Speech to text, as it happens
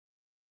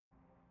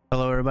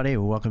Hello everybody,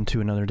 welcome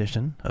to another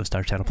edition of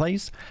Star Shadow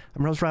Plays.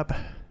 I'm Rose Rob,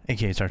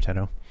 aka Star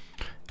Shadow.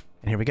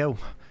 And here we go.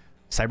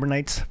 Cyber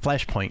Knight's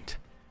Flashpoint.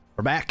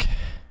 We're back.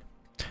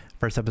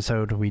 First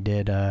episode we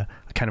did a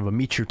kind of a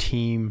meet your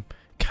team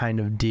kind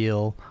of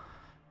deal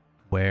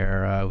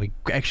where we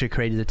actually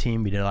created a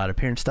team. We did a lot of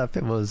appearance stuff.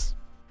 It was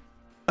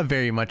a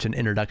very much an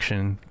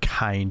introduction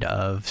kind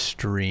of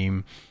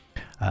stream.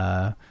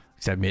 So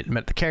I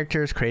met the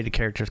characters, created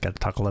characters, got to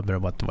talk a little bit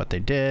about what they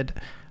did.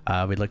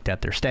 We looked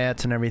at their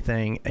stats and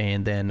everything,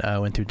 and then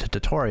went through the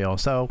tutorial.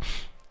 So,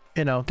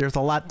 you know, there's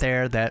a lot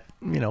there that,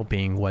 you know,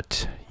 being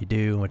what you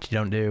do and what you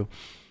don't do,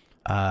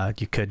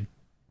 you could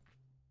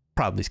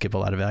probably skip a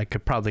lot of it. I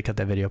could probably cut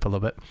that video up a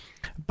little bit.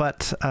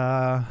 But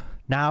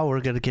now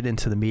we're going to get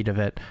into the meat of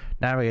it.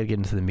 Now we're going to get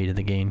into the meat of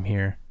the game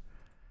here.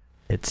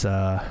 It's,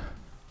 and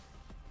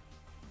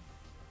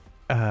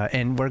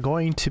we're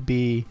going to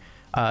be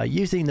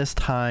using this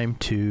time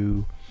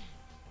to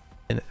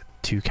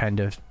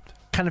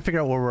kind of figure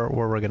out where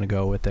we're gonna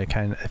go with it,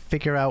 kind of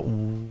figure out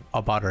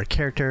about our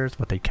characters,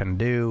 what they can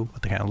do,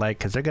 what they kind of like,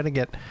 because they're gonna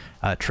get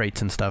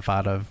traits and stuff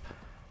out of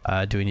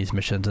doing these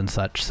missions and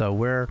such. So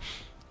we're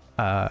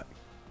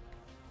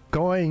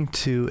going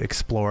to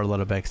explore a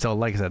little bit. So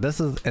like I said, this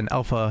is an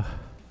alpha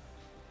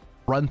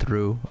run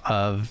through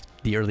of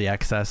the early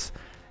access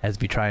as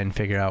we try and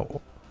figure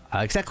out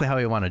exactly how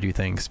we want to do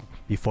things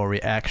before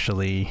we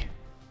actually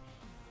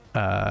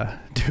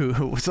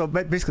do. So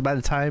basically by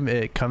the time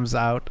it comes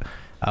out,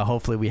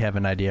 hopefully we have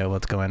an idea of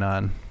what's going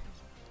on,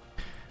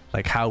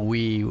 like how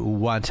we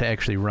want to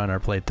actually run our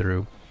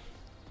playthrough.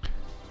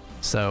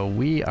 So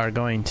we are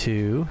going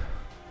to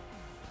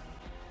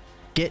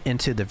get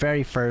into the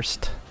very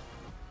first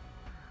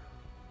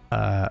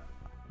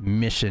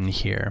mission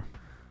here.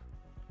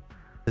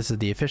 This is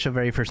the official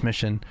very first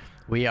mission.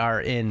 We are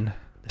in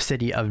the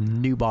city of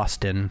New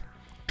Boston.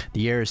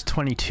 The year is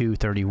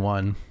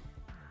 2231,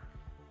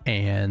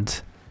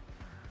 and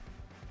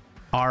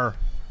our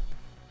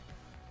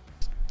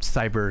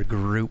cyber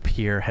group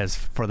here has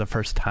for the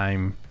first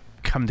time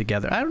come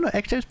together. I don't know,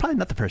 actually it's probably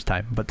not the first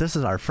time, but this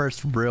is our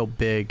first real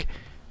big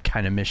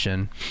kind of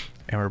mission,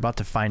 and we're about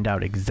to find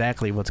out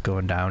exactly what's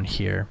going down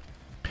here.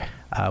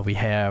 We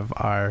have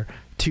our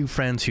two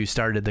friends who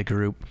started the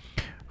group,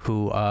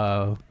 who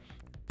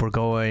we're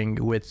going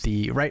with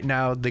right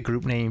now the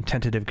group name,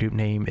 tentative group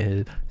name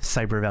is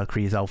Cyber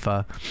Valkyrie's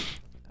Alpha.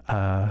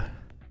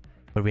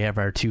 But we have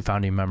our two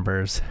founding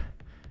members,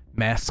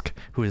 Mask,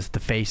 who is the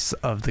face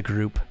of the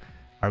group,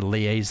 our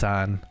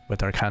liaison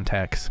with our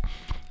contacts,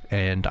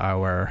 and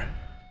our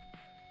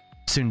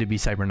soon-to-be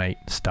Cyber Knight,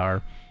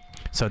 Star.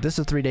 So this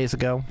is 3 days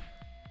ago.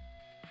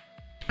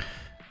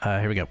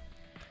 Here we go.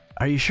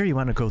 Are you sure you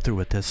want to go through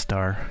with this,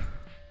 Star?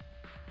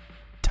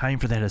 Time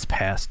for that has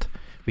passed.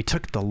 We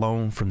took the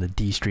loan from the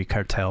D Street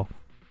cartel,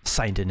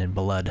 signed it in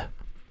blood.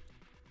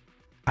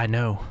 I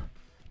know.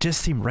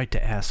 Just seemed right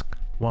to ask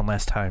one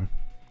last time.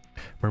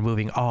 We're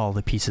moving all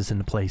the pieces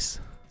into place.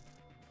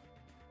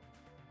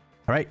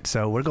 Alright,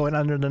 so we're going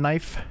under the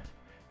knife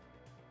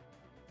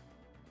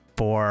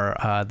for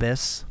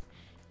this.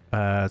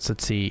 So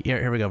let's see.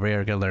 Here we go.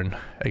 We're going to learn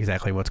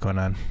exactly what's going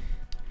on.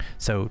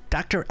 So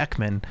Dr.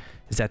 Ekman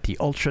is at the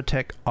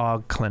Ultratech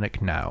AUG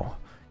clinic now.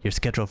 You're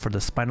scheduled for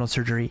the spinal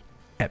surgery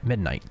at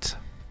midnight.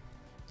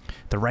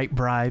 The right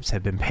bribes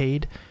have been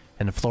paid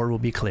and the floor will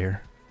be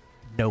clear.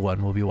 No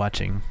one will be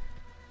watching.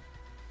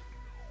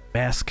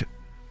 Mask.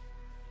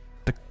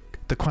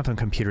 The quantum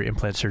computer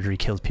implant surgery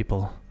kills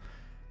people.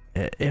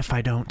 If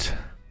I don't,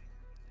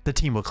 the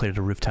team will clear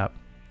the rooftop.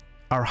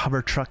 Our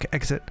hover truck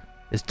exit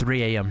is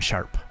 3 a.m.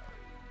 sharp.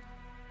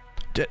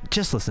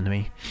 Just listen to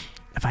me.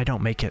 If I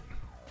don't make it,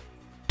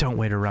 don't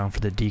wait around for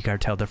the D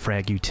cartel to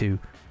frag you two.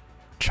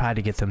 Try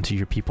to get them to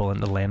your people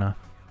in Atlanta.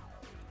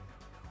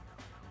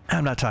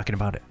 I'm not talking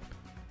about it,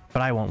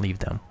 but I won't leave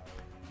them.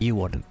 You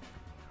wouldn't.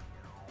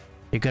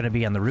 You're gonna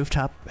be on the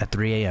rooftop at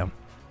 3 a.m.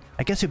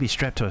 I guess you'll be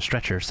strapped to a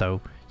stretcher, so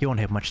you won't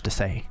have much to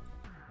say.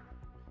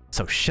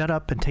 So shut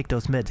up and take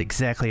those meds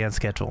exactly on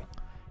schedule.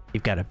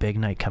 You've got a big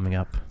night coming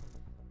up.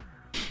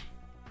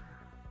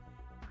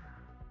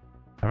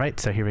 Alright,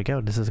 so here we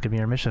go. This is going to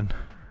be our mission.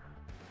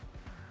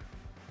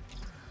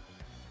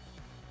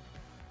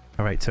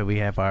 Alright, so we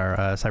have our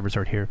cyber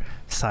sword here,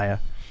 Saya.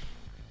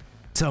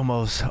 It's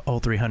almost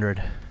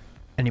 0300.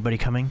 Anybody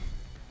coming?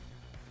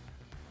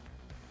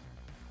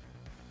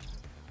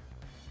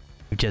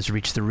 We just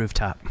reached the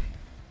rooftop.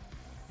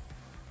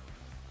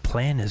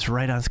 Plan is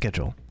right on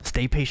schedule.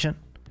 Stay patient.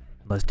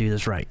 Let's do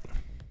this right.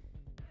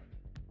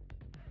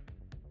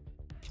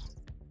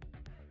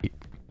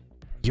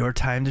 Your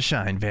time to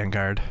shine,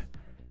 Vanguard.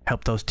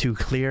 Help those two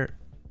get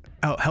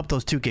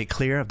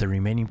clear of the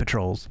remaining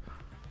patrols.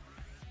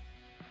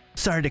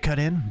 Sorry to cut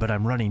in, but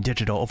I'm running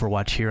digital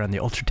overwatch here on the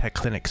Ultratech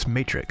Clinic's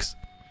Matrix.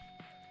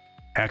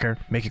 Hacker,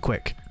 make it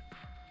quick.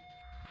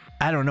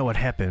 I don't know what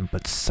happened,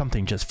 but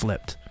something just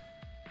flipped.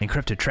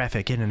 Encrypted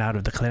traffic in and out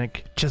of the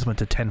clinic just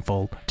went up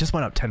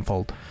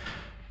tenfold.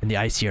 And the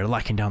IC are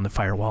locking down the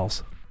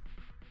firewalls.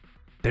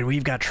 Then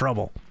we've got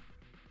trouble.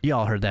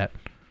 Y'all heard that.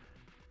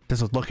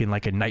 This was looking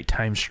like a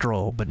nighttime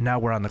stroll, but now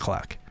we're on the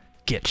clock.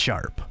 Get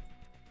sharp.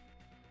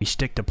 We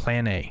stick to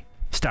plan A.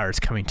 Stars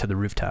coming to the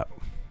rooftop.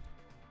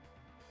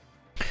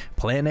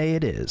 Plan A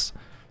it is.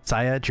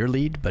 Saya, it's your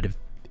lead, but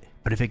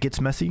if it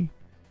gets messy,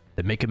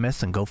 then make a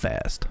mess and go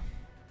fast.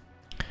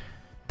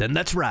 Then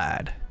let's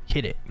ride.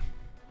 Hit it.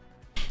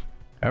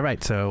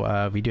 Alright,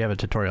 so we do have a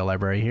tutorial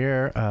library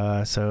here.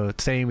 So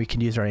it's saying we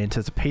can use our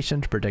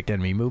anticipation to predict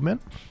enemy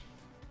movement.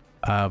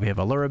 We have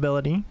a lure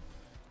ability.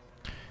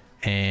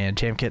 And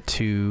jam kit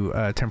to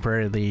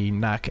temporarily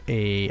knock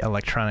a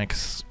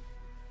electronics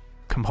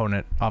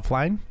component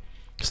offline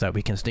so that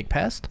we can sneak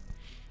past.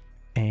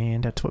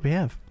 And that's what we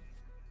have.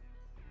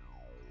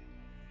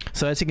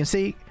 So as you can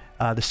see,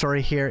 the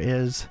story here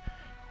is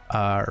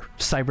our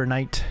Cyber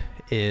Knight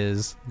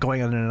is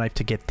going under the knife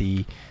to get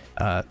the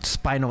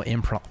spinal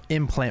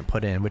implant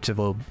put in, which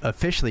will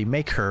officially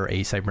make her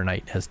a Cyber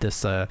Knight, as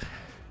this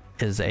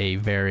is a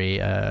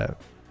very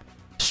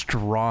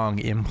strong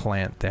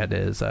implant that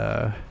is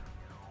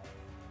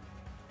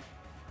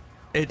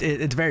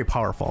it's very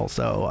powerful.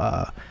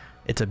 So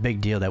it's a big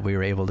deal that we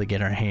were able to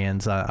get our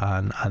hands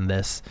on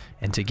this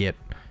and to get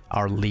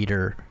our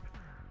leader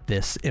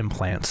this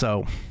implant.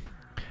 So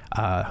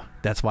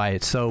that's why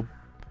it's so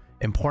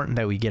important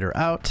that we get her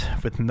out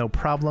with no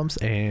problems,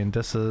 and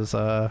this is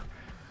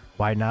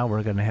why now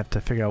we're gonna have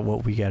to figure out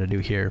what we got to do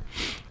here.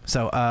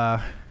 So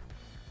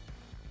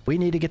we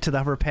need to get to the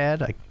hover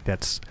pad.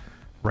 That's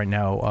right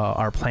now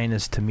our plan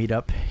is to meet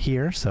up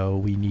here, so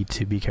we need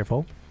to be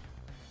careful.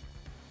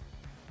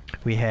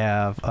 We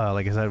have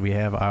like I said, we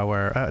have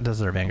our this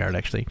is our Vanguard,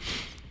 actually.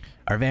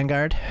 Our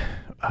Vanguard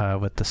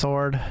with the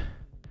sword.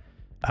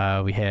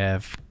 We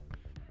have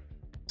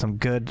some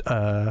good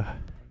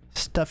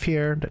stuff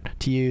here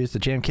to use. The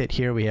jam kit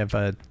here, we have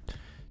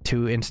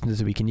 2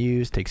 instances we can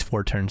use. Takes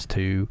 4 turns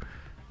to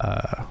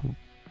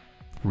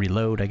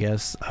reload, I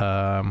guess.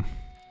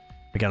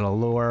 We got a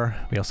lure.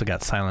 We also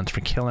got silence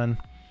for killing,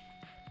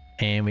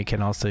 and we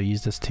can also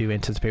use this to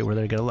anticipate where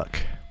they're gonna look.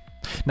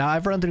 Now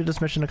I've run through this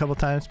mission a couple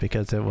times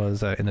because it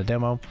was in the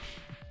demo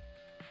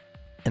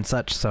and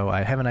such, so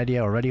I have an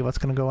idea already what's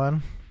gonna go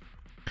on.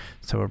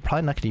 So we're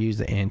probably not gonna use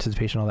the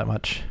anticipation all that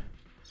much.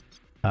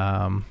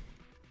 So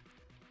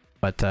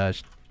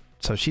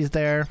she's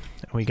there.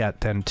 We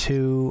got then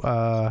 2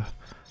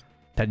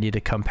 that need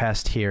to come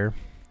past here.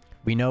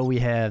 We know we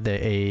have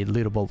a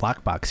lootable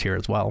lockbox here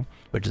as well,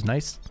 which is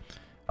nice.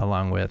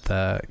 Along with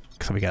so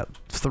we got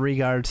 3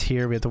 guards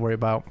here we have to worry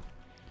about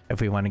if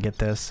we want to get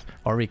this,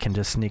 or we can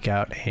just sneak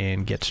out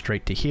and get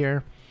straight to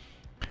here.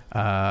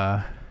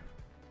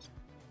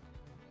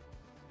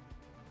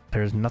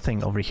 There's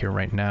nothing over here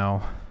right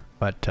now,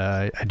 but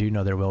I do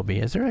know there will be.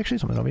 Is there actually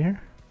something over here?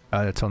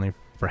 It's only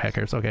for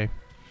hackers. Okay.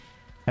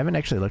 I haven't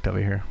actually looked over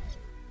here.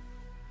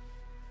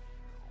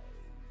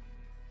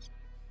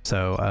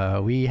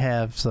 So we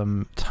have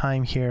some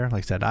time here.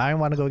 Like I said, I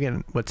want to go get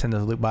what's in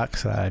this loot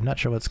box. I'm not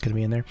sure what's going to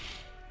be in there.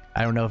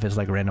 I don't know if it's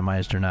like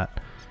randomized or not.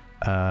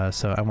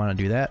 So I want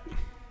to do that.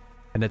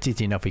 And that's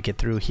easy enough. We get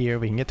through here.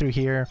 We can get through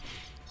here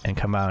and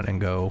come out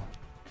and go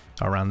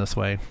around this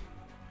way.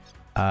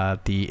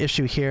 The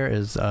issue here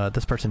is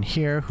this person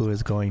here who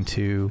is going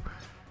to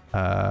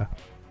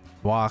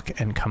walk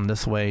and come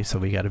this way. So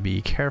we got to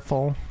be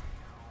careful.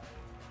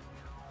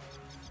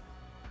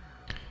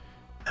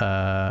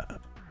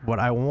 What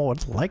I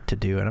would like to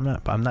do, and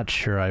I'm not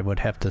sure, I would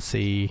have to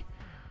see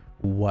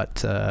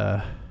what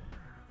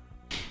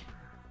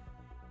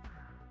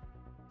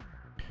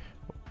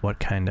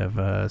kind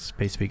of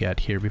space we got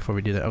here before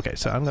we do that. Okay,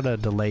 so I'm gonna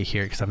delay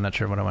here because I'm not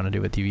sure what I want to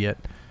do with you yet.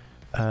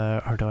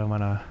 Or do I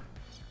want to?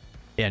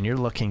 Yeah, and you're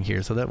looking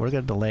here, so that we're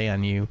gonna delay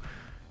on you,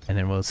 and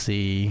then we'll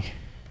see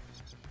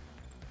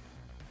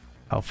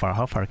how far.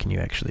 How far can you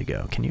actually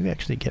go? Can you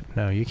actually get?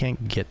 No, you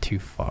can't get too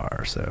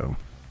far. So.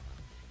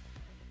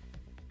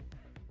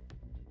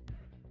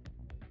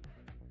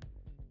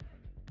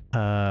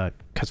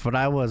 Because what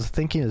I was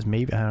thinking is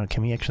maybe, I don't know,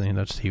 can we actually,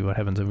 let's see what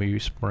happens if we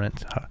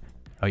sprint.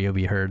 Oh, you'll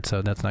be heard,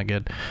 so that's not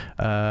good.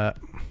 So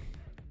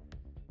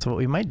what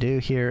we might do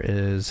here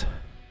is,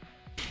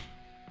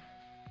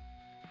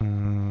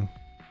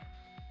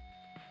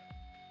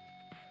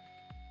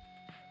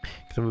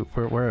 so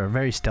we're a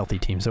very stealthy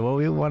team. So what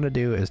we want to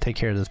do is take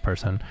care of this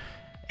person,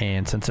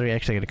 and since they're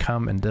actually going to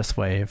come in this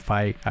way, if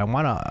I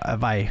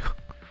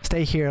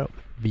stay here,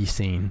 be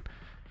seen.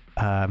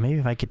 Maybe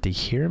if I get to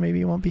here,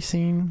 maybe it won't be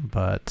seen,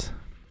 but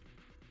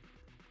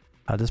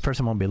this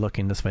person won't be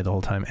looking this way the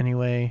whole time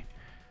anyway.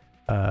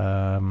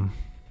 But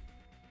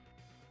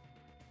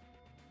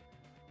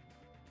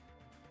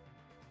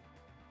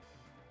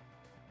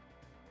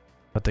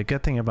the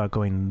good thing about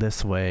going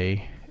this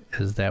way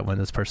is that when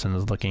this person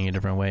is looking a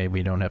different way,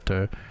 we don't have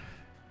to,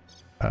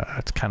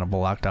 it's kind of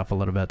blocked off a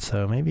little bit.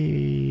 So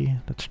maybe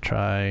let's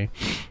try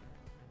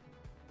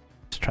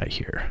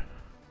here.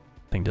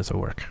 I think this will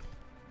work.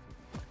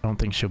 I don't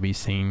think she'll be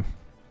seen.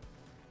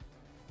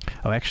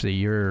 Oh, actually,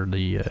 you're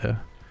the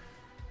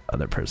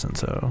other person,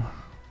 so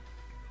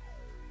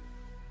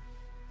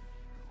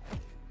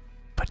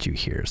put you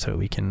here so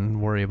we can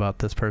worry about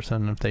this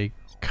person if they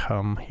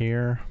come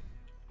here.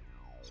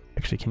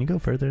 Actually, can you go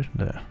further?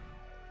 No.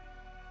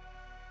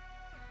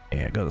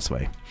 Yeah, go this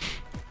way.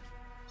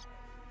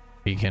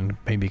 You can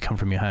maybe come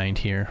from behind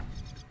here.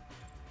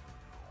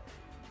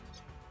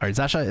 Alright,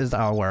 Zasha is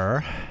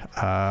our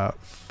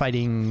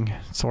fighting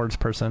swords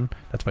person.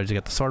 That's why she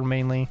got the sword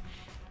mainly.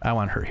 I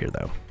want her here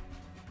though.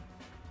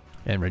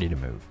 And ready to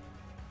move.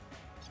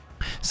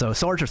 So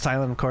swords are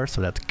silent, of course,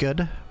 so that's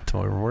good. That's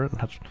what we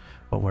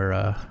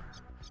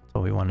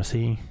want to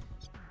see.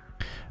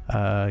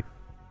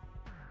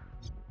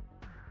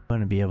 Want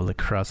to be able to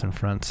cross in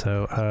front,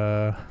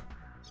 so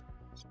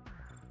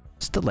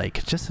just a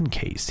lake, just in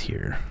case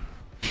here.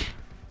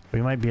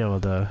 We might be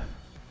able to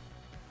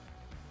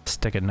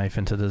stick a knife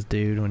into this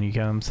dude when he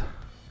comes.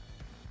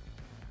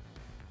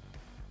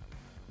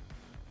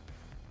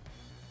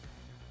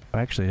 Oh,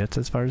 actually, that's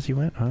as far as he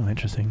went? Oh,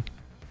 interesting.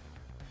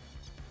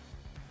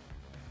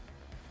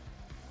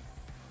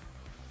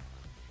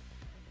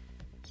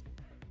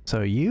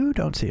 So you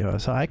don't see... Oh,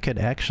 so I could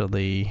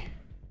actually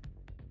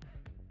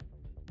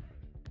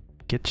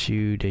get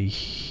you to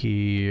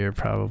here,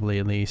 probably,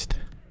 at least.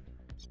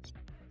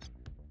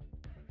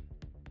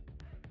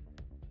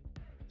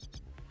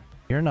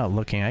 You're not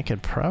looking. I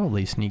could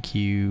probably sneak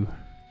you...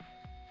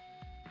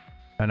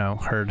 Oh no,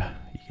 herd.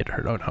 You get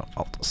herd. Oh no,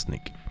 I'll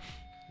sneak.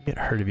 You get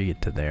herd if you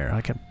get to there.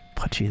 I could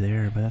put you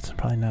there, but that's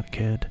probably not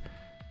good.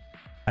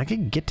 I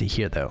could get to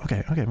here though.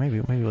 Okay,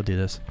 maybe we'll do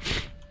this.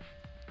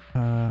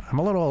 I'm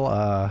a little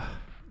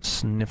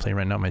sniffly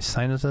right now. My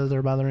sinuses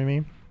are bothering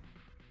me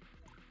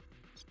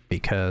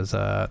because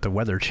the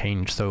weather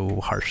changed so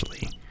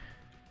harshly.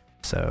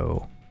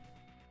 So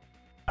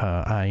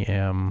I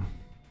am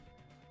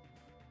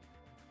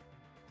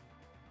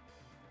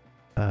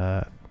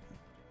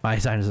my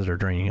sinuses are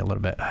draining a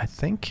little bit. I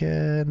think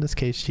in this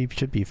case he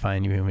should be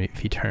fine even if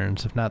he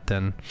turns. If not,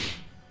 then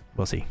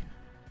we'll see.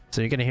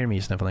 So you're gonna hear me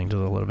sniffling just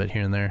a little bit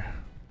here and there.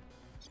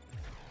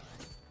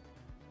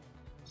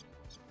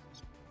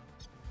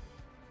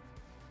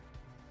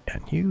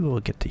 And you will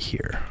get to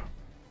here.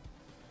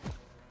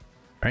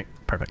 Alright,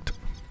 perfect.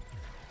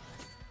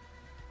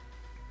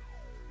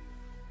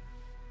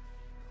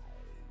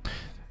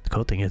 The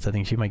cool thing is I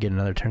think she might get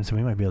another turn, so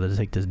we might be able to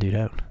take this dude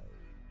out.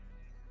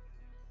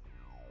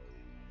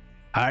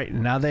 Alright,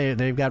 now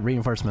they've got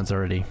reinforcements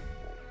already.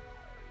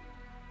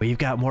 We've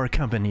got more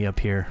company up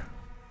here.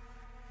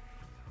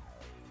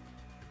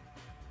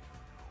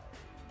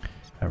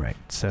 Alright,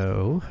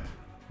 so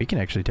we can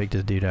actually take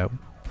this dude out,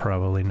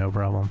 probably no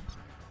problem.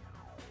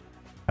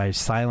 I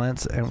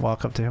silence and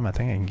walk up to him, I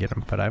think I can get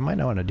him, but I might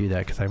not want to do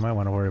that because I might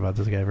want to worry about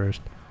this guy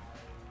first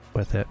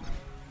with it.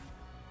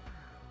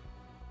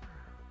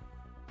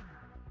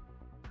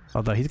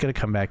 Although he's going to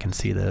come back and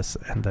see this,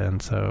 and then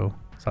so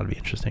that'll be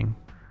interesting.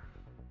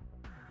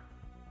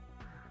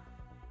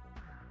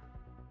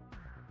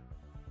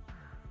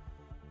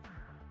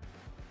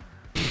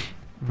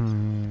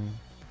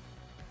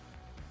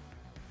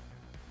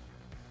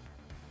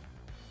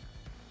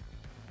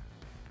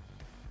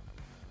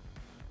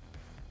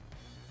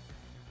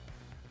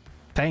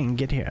 Dang,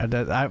 get here.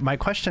 My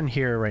question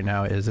here right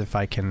now is if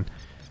I can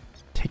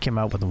take him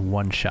out with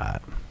one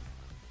shot.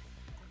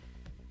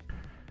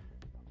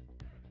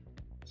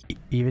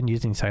 Even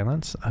using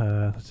silence?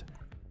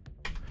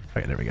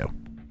 Okay, there we go.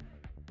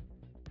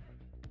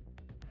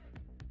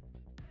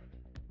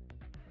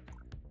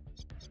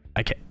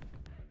 I can't.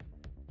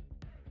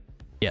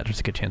 Yeah, there's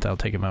a good chance I'll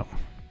take him out.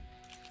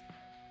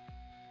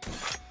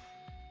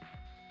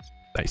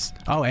 Nice.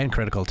 Oh, and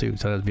critical too,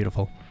 so that's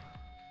beautiful.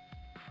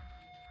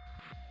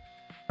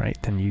 Right,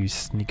 then you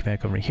sneak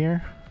back over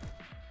here.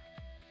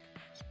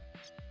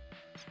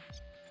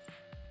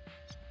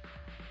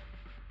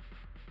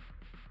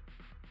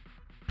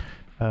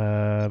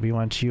 We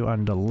want you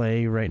on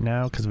delay right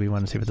now because we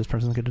want to see what this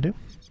person's going to do.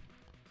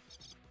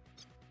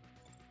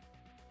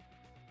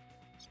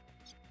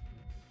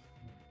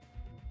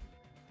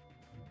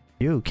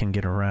 You can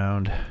get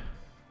around.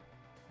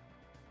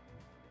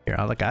 Here,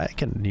 look,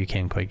 you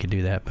can't quite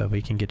do that, but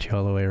we can get you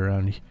all the way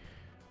around.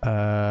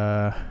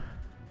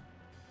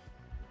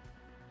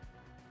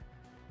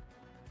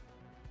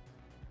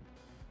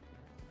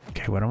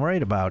 Okay, what I'm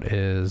worried about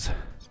is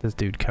this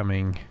dude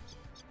coming,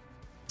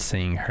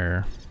 seeing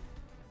her.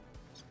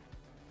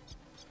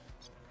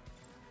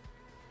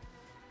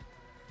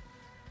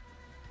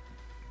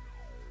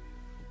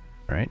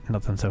 Alright,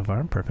 nothing so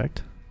far.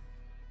 Perfect.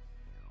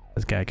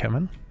 This guy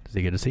coming. Does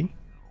he get to see?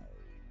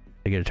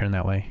 They get to turn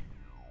that way.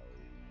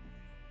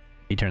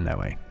 He turned that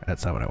way.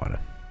 That's not what I wanted.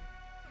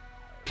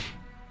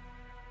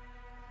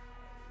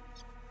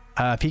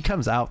 If he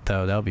comes out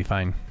though, that'll be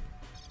fine.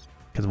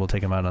 Because we'll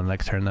take him out on the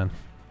next turn then.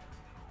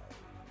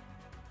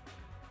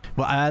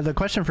 Well, the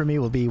question for me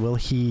will be, will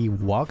he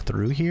walk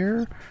through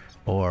here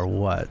or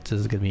what? This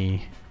is gonna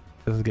be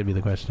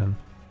the question.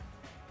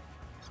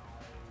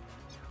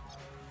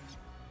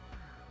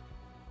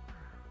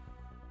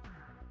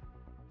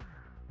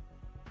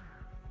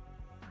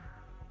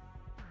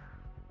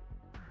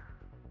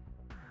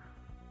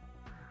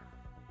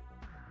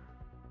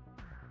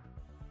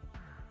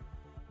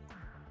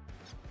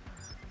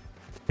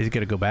 He's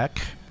gonna go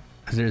back.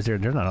 There's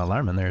not an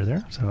alarm in there, is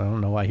there? So I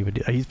don't know why he would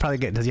do. He's probably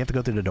does he have to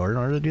go through the door in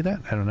order to do that?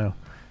 I don't know.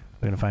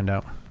 We're gonna find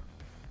out.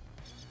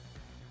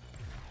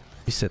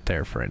 You sit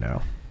there for right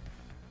now.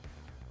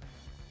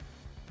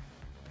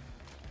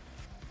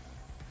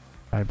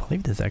 I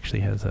believe this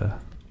actually has a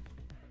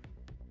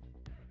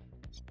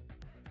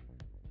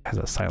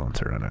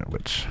silencer on it,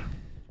 which.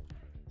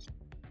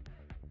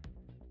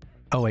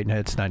 Oh wait, no,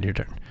 it's not your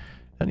turn.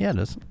 And yeah, it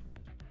is.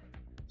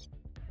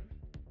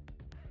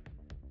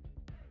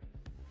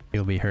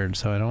 You'll be heard,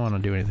 so I don't want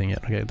to do anything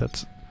yet. Okay,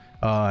 that's...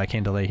 Oh, I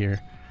can't delay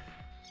here.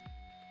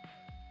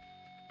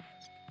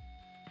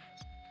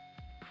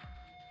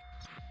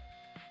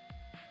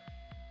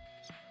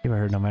 You'll be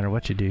heard no matter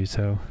what you do,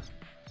 so...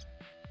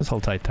 Just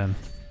hold tight then.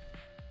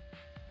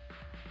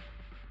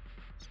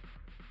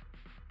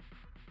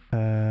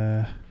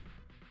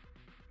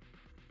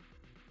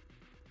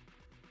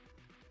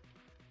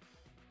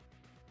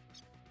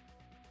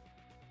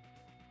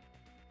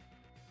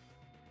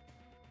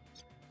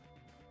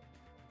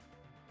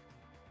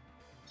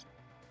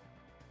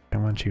 I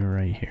want you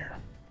right here.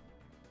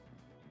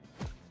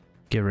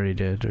 Get ready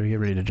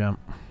to jump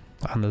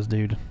on this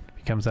dude if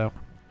he comes out.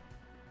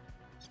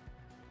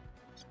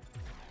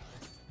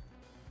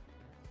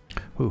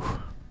 Ooh.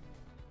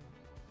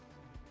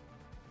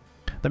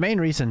 The main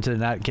reason to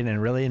not get in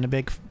really in a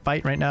big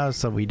fight right now is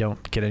so we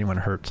don't get anyone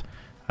hurt.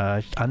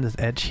 On this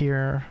edge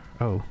here.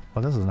 Oh,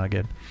 well, this is not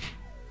good.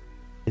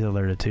 He's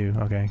alerted too.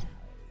 Okay.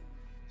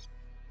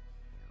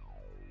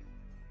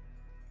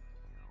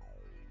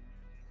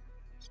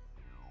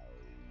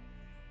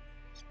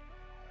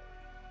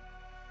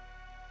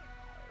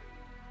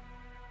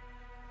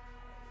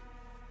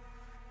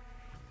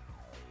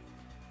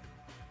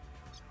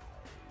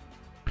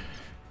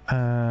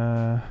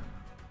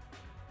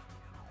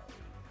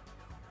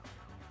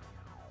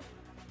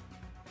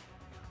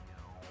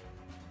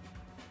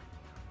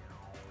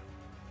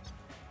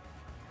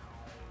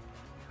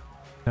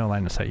 No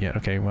line of sight yet.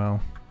 Okay, well,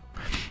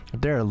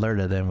 if they're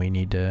alerted, then we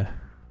need to.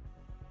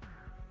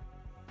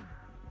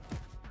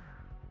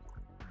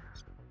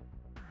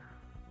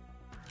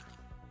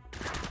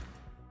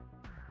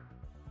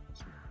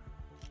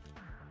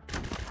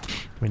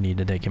 We need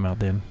to take him out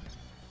then.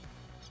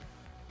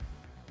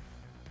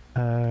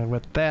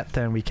 With that,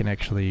 then we can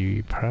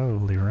actually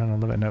probably run a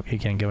little bit. Nope, he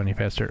can't go any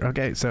faster.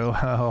 Okay, so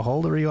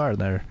hold where you are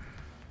there.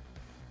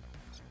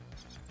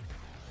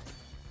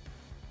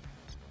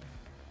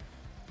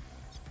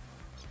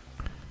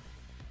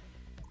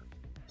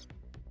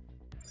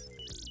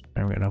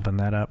 I'm gonna open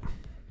that up.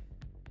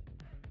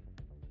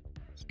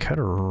 Could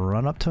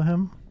run up to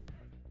him.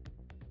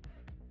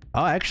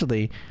 Oh,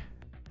 actually,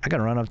 I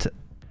gotta run up to.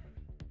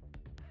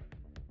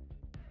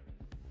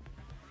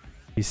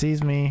 He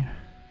sees me.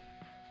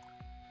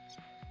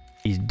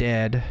 He's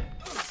dead.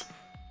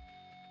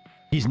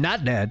 He's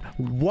not dead.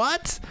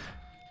 What?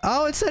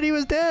 Oh, it said he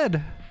was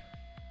dead.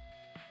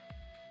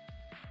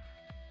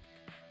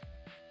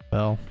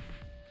 Well,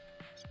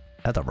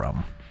 that's a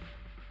problem.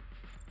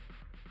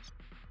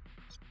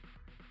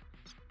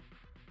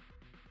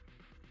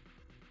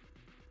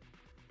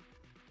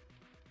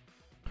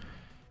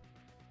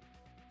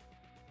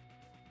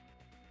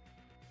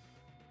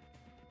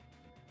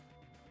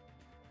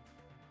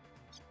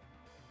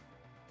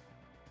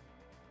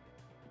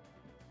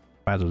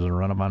 Might as well just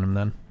run up on him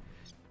then.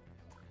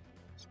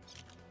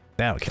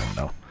 That'll kill him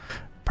though.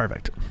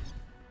 Perfect.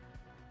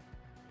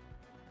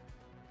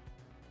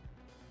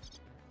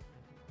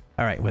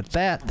 Alright, with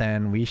that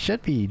then, we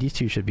should be, these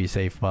two should be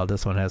safe while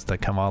this one has to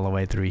come all the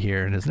way through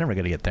here and it's never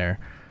going to get there.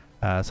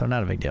 So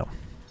not a big deal.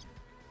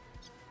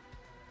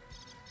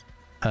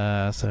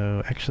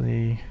 So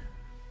actually, you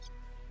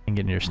can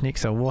get in your sneak.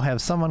 So we'll have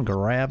someone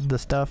grab the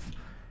stuff.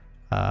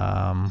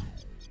 Then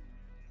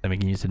we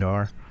can use the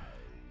door.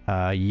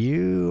 We're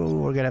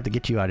gonna have to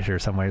get you out of here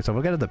somewhere, so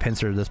we're gonna have to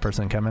pincer this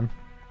person coming.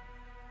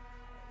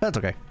 That's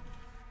okay.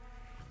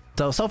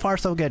 So far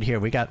so good here.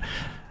 We got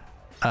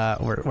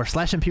we're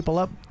slashing people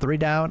up, 3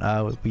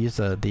 down. We used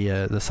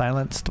the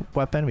silenced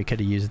weapon. We could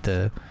have used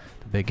the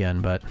big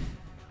gun, but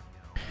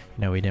you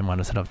know, we didn't want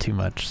to set up too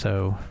much,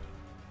 so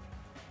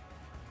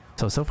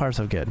far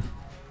so good.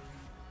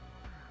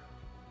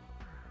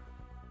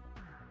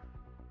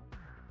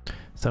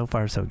 So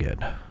far so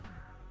good.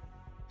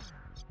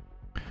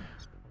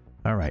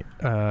 All right.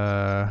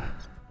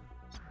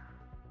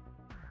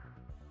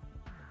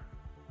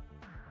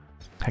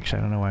 Actually,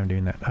 I don't know why I'm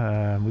doing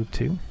that. Move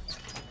 2.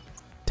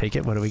 Take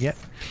it. What do we get?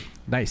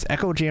 Nice.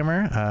 Echo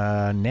Jammer.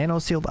 Nano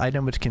sealed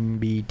item which can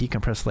be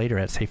decompressed later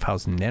at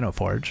Safehouse Nano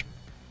Forge.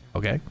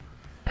 Okay.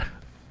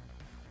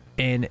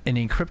 And an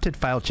encrypted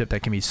file chip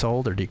that can be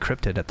sold or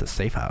decrypted at the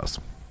Safehouse.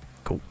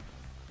 Cool.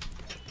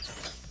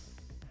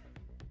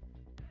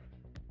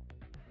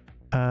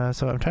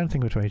 So I'm trying to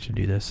think which way to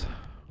do this.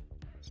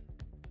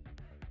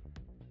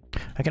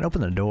 I can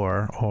open the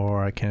door,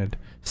 or I can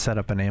set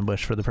up an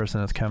ambush for the person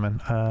that's coming.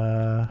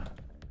 I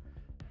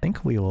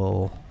think we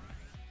will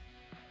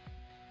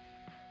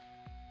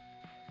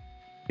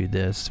do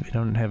this. We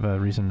don't have a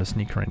reason to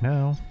sneak right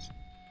now.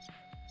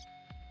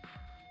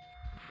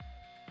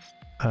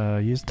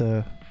 Use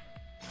the...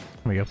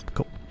 There we go.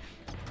 Cool.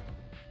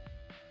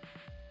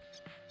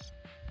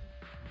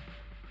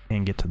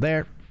 And get to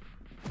there.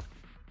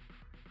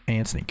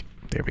 And sneak.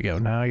 There we go.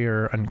 Now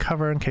you're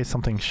uncovered in case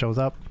something shows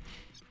up.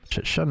 Which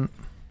it shouldn't.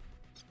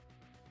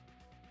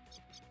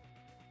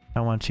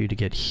 I want you to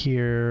get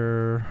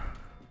here.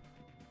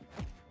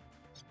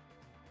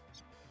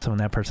 So when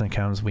that person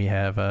comes, we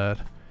have a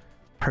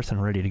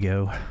person ready to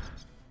go.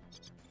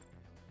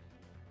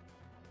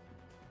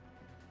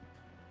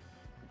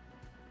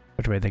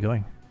 Which way are they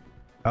going?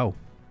 Oh.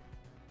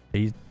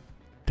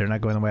 They're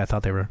not going the way I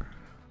thought they were.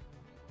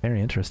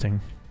 Very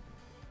interesting.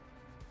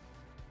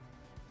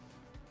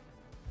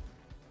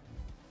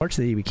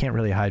 Fortunately, we can't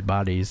really hide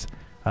bodies.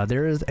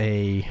 There is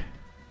a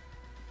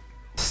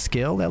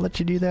skill that lets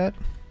you do that.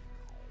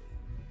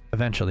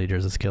 Eventually,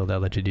 there's a skill that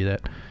lets you do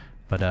that.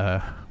 But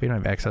we don't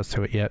have access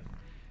to it yet.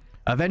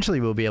 Eventually,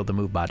 we'll be able to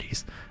move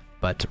bodies.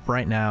 But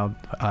right now,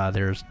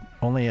 there's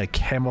only a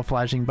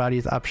camouflaging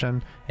bodies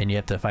option, and you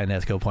have to find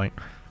that skill point.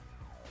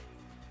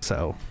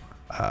 So,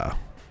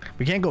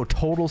 we can't go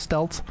total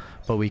stealth,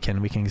 but we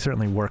can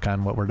certainly work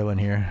on what we're doing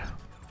here.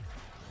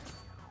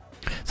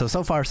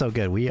 So far so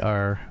good. We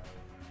are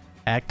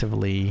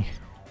actively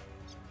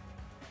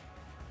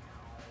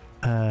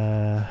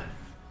there's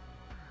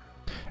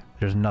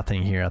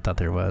nothing here. I thought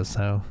there was,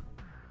 so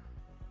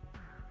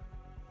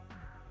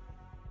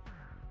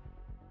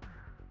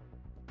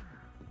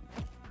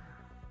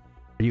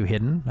are you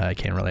hidden? I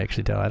can't really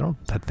actually tell.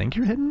 I think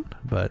you're hidden,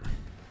 but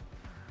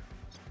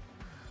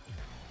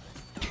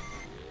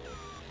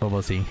well,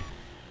 we'll see.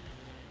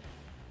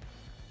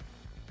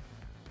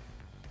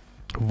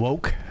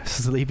 Woke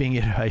sleeping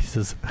in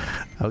ISIS.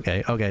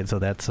 Okay, so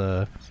that's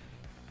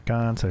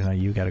gone, so now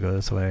you gotta go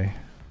this way.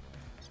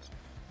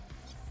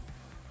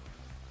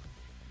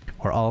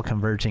 We're all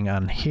converging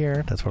on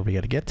here. That's where we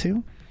gotta get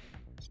to.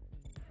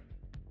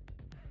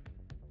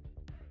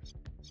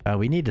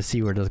 We need to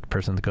see where the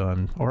person's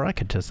going, or I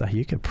could just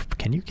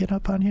can you get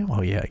up on you?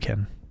 Oh yeah, I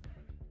can.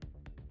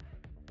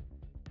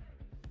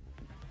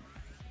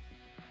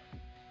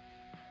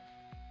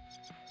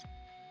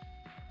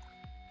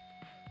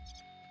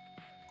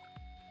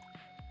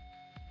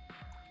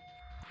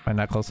 Am I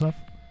not close enough?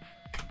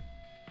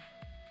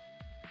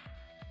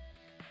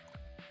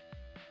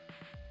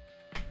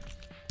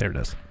 There it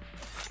is.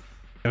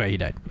 Okay, he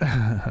died.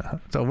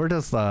 So we're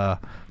just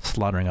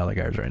slaughtering all the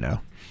guards right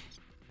now.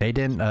 They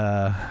didn't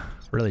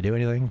really do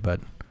anything, but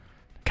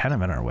kind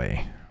of in our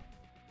way.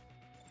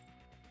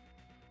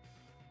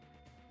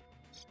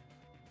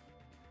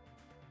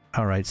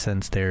 Alright,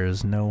 since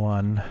there's no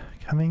one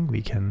coming,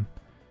 we can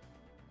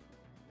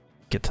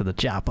get to the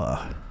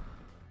Joppa.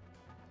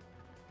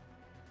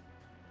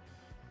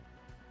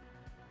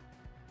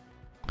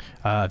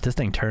 If this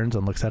thing turns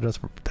and looks at us,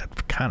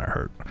 that kind of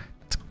hurt.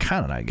 It's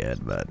kind of not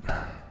good, but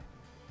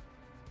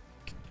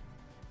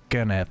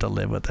gonna have to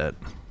live with it.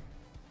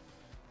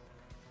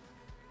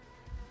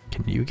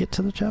 Can you get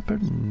to the chopper?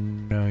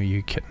 No,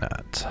 you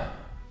cannot.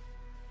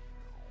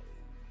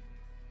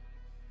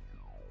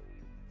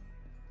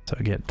 So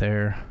get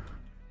there.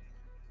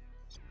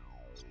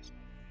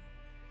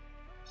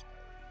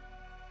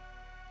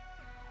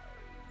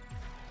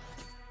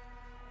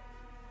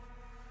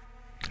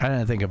 I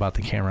didn't think about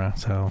the camera,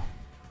 so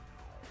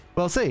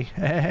we'll see.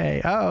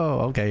 Hey, oh,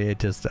 okay. It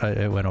just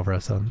it went over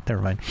us, so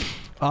never mind.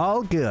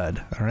 All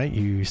good. All right,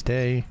 you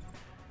stay.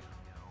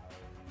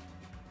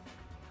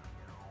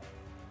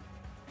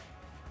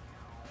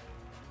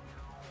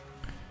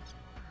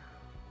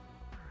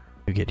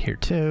 You get here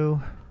too.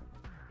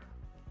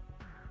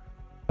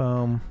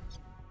 Boom.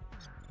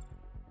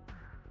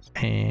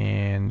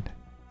 And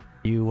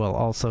you will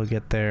also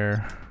get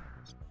there.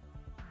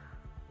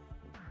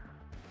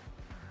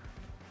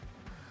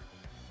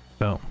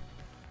 Boom.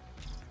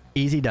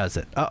 Easy does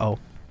it. Uh-oh.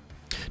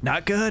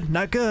 Not good,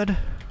 not good.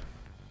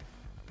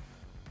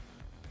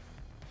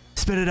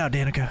 Spit it out,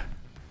 Danica.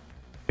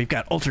 We've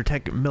got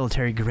ultra-tech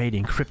military grade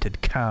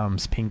encrypted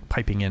comms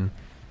piping in.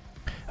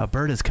 A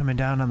bird is coming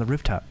down on the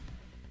rooftop.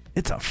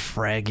 It's a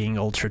fragging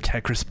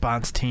ultra-tech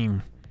response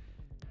team.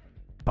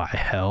 By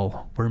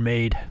hell, we're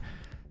made.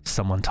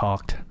 Someone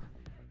talked.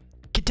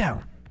 Get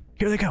down.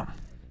 Here they come.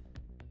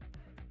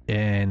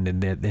 And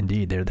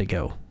indeed, there they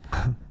go.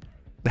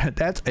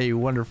 That's a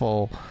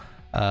wonderful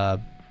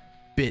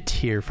bit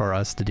here for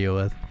us to deal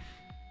with.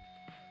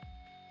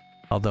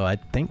 Although I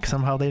think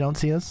somehow they don't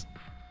see us.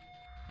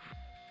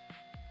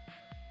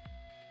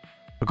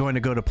 We're going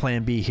to go to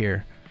plan B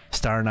here.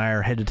 Star and I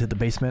are headed to the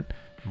basement.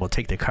 We'll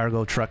take the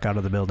cargo truck out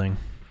of the building.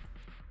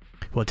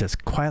 We'll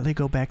just quietly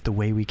go back the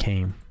way we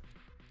came.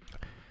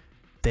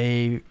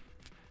 They've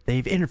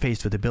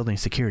interfaced with the building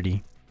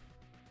security.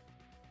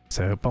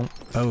 So, boom.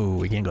 Oh,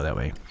 we can't go that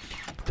way.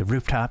 The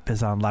rooftop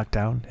is on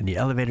lockdown and the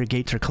elevator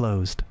gates are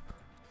closed.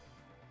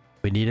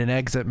 We need an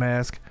exit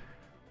mask.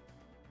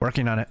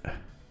 Working on it.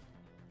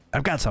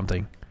 I've got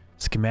something.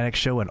 Schematics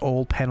show an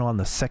old panel on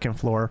the second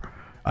floor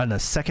on the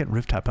second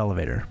rooftop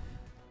elevator.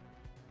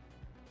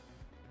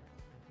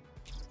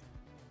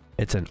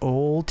 It's an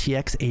old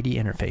TX80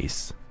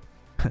 interface.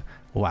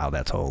 Wow,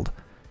 that's old.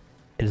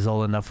 It is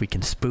old enough we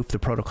can spoof the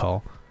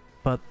protocol,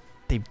 but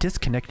they've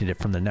disconnected it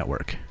from the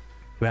network.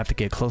 We have to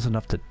get close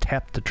enough to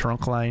tap the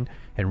trunk line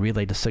and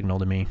relay the signal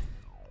to me.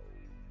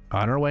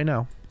 On our way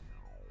now.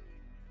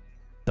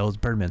 Those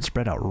birdmen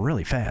spread out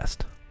really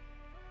fast.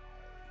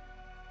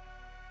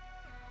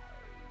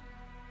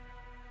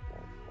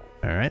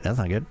 Alright, that's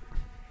not good.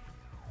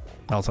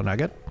 Also not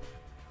good.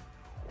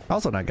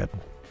 Also not good.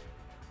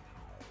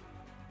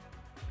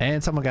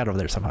 And someone got over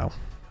there somehow.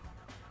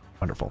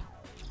 Wonderful.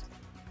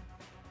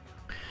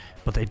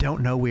 But they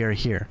don't know we are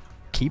here.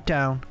 Keep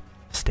down.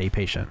 Stay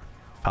patient.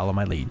 Follow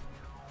my lead.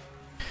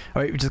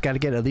 Alright, we just got to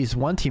get at least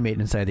one teammate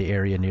inside the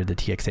area near the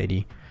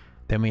TX-80.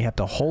 Then we have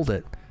to hold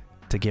it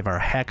to give our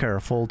hacker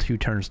a full 2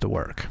 turns to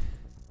work.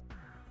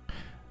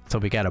 So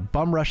we got to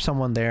bum rush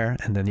someone there,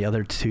 and then the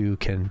other 2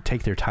 can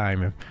take their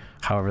time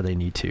however they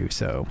need to.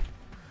 So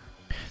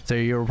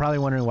you're probably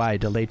wondering why I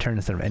delay turn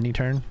instead of ending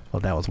turn. Well,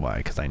 that was why,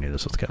 because I knew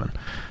this was coming.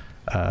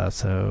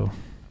 So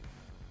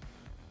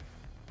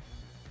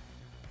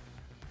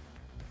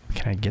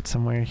can I get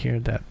somewhere here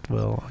that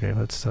will... Okay,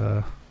 let's...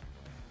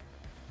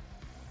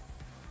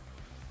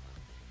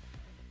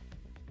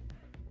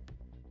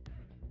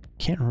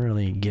 Can't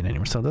really get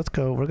anywhere. So let's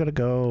go... We're going to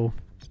go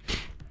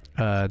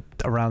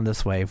around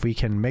this way. If we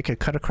can make a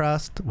cut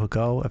across, we'll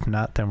go. If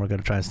not, then we're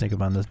going to try and sneak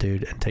up on this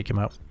dude and take him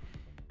out.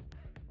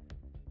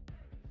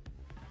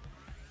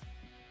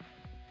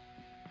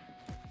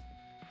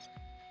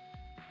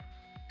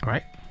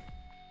 Alright.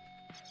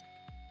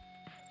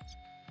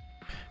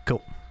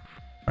 Cool.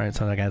 Alright,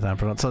 so that guy's on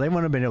front. So they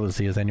wouldn't have been able to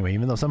see us anyway,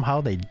 even though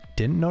somehow they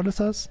didn't notice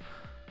us.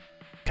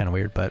 Kind of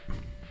weird, but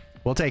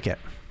we'll take it.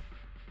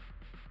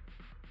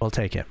 We'll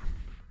take it.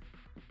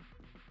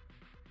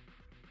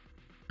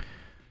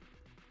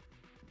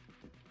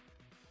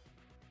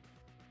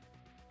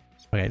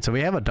 Okay, so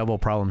we have a double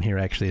problem here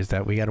actually, is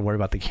that we got to worry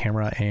about the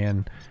camera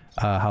and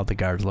how the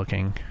guard's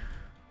looking.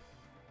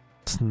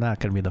 It's not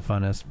going to be the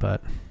funnest,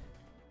 but...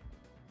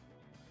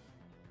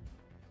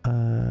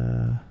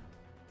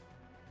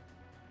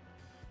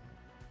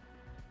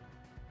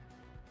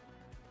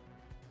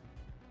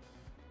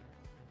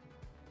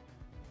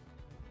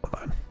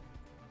 Hold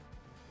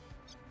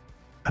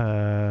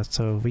on.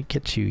 So if we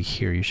get you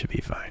here, you should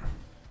be fine.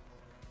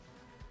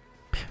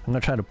 I'm going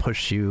to try to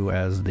push you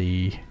as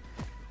the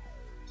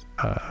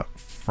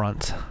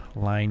front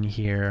line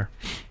here.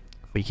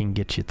 If we can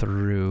get you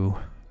through,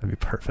 that'd be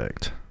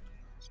perfect.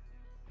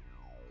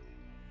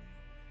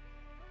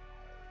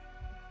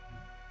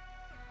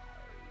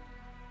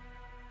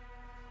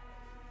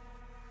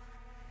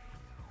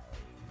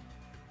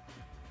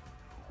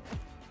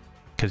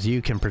 Because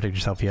you can protect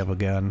yourself if you have a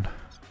gun.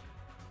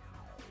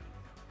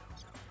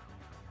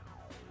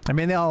 I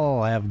mean, they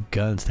all have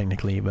guns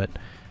technically, but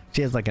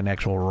she has like an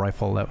actual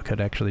rifle that could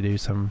actually do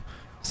some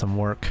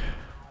work.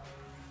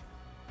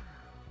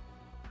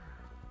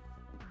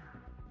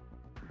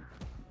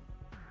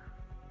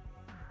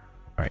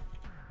 Alright.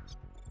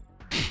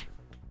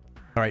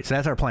 Alright, so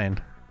that's our plan.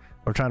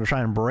 We're trying to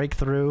try and break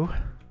through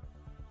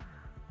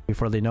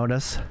before they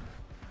notice.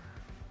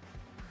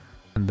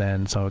 And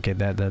then, so okay,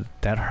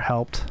 that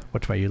helped.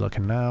 Which way are you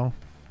looking now?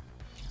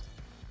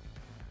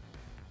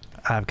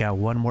 I've got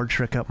one more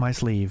trick up my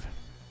sleeve.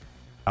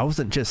 I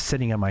wasn't just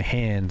sitting on my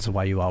hands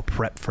while you all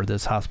prepped for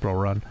this hospital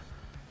run.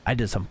 I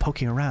did some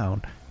poking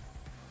around,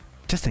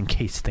 just in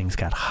case things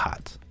got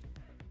hot.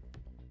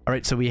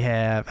 Alright, so we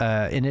have,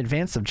 in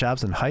advance of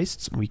jobs and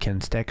heists, we can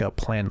stack up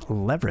planned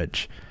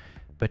leverage,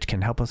 which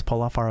can help us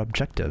pull off our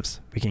objectives.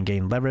 We can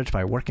gain leverage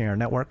by working our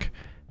network,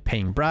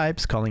 paying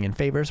bribes, calling in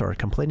favors, or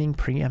completing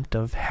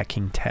preemptive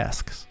hacking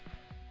tasks.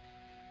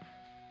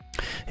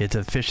 It's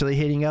officially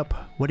heating up.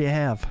 What do you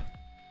have?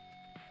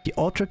 The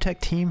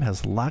Ultratech team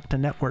has locked the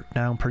network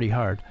down pretty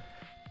hard,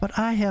 but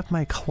I have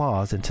my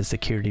claws into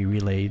security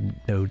relay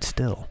node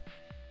still.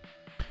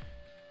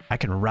 I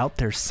can route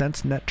their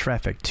SenseNet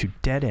traffic to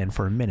dead end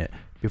for a minute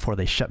before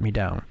they shut me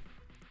down.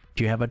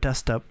 Do you have a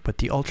dust up with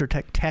the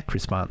Ultratech TAC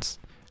response?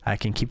 I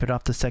can keep it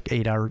off the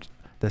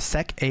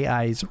SEC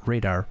AI's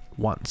radar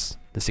once.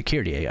 The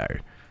security AI,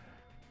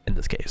 in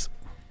this case.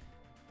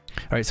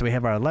 Alright, so we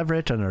have our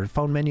leverage on our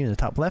phone menu in the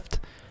top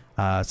left.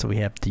 So we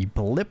have the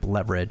blip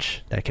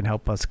leverage that can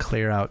help us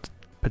clear out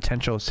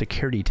potential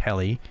security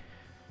tally,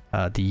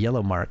 the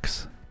yellow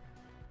marks,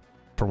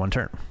 for one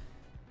turn.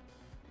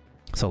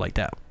 So like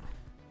that.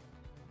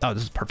 Oh,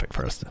 this is perfect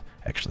for us,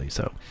 actually.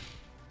 So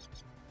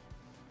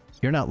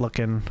you're not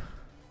looking,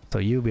 so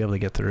you'll be able to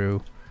get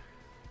through.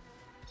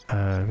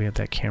 We have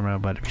that camera,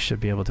 but we should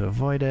be able to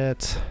avoid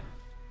it.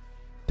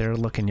 They're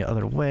looking the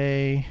other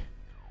way.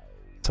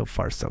 So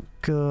far, so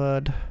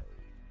good.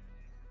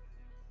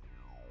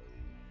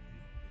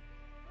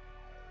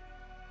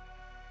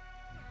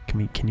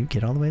 Can you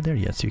get all the way there?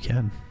 Yes, you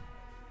can.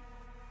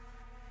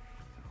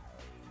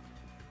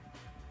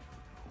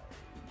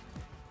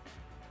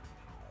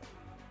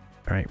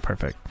 Alright,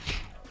 perfect.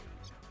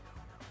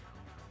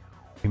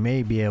 We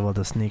may be able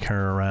to sneak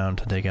her around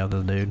to take out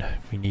the dude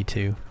if we need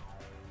to.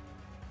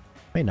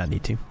 May not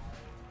need to.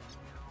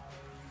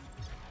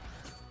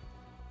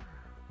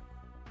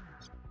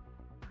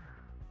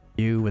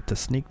 You with the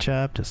sneak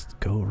chop, just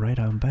go right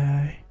on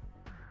by.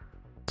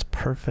 It's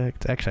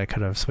perfect. Actually, I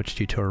could have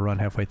switched you to a run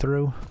halfway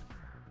through.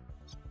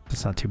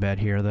 It's not too bad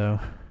here, though.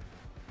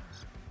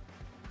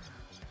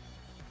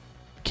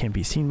 Can't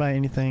be seen by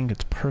anything.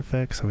 It's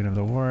perfect, so we don't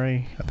have to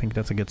worry. I think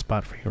that's a good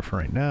spot for you for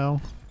right now.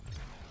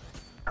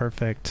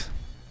 Perfect.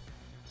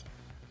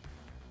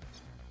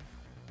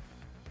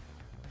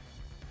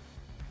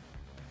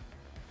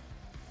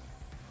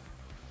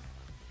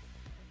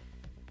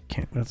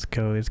 Let's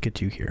go. Let's get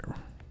you here.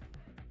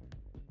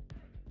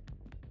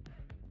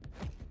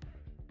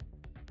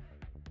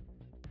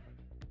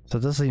 So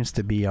this seems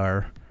to be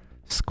our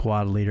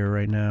squad leader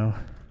right now.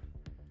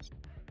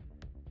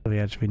 So we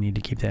actually need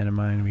to keep that in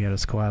mind. We got a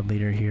squad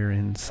leader here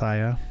in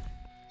Saya,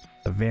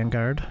 the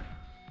Vanguard.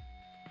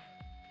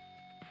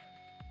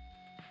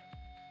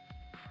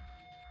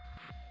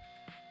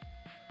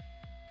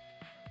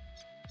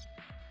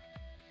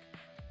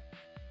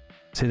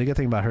 See, the good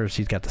thing about her is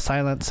she's got the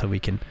silence, so we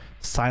can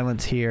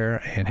silence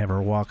here and have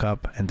her walk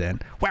up and then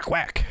whack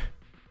whack.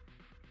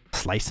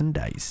 Slice and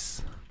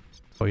dice.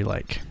 That's what we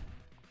like.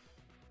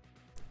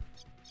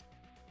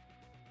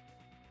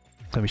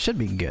 So we should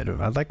be good.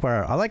 I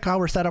like how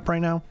we're set up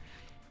right now.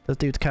 This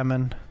dude's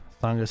coming.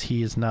 As long as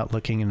he is not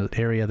looking in the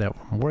area that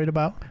I'm worried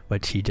about,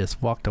 which he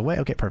just walked away.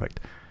 Okay, perfect.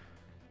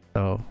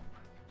 So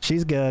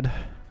she's good.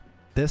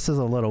 This is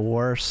a little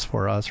worse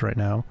for us right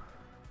now.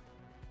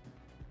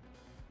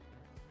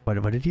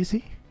 What did you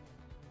see?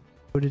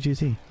 What did you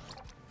see?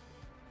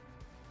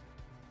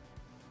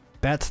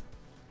 That's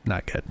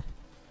not good.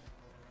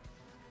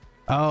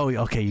 Oh,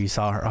 okay, you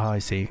saw her. Oh, I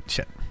see.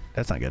 Shit.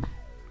 That's not good.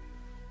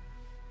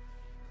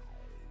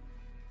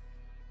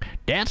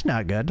 That's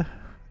not good.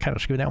 Kind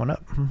of screwed that one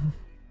up.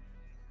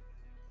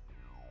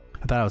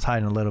 I thought I was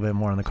hiding a little bit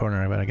more in the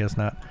corner, but I guess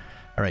not.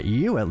 Alright,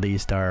 you at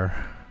least are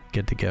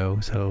good to go,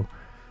 so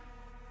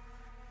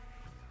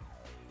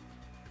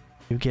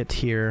you get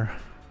here.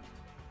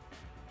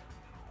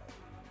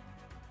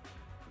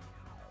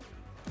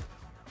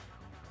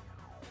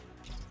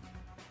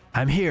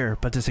 I'm here,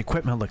 but this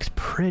equipment looks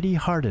pretty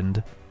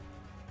hardened.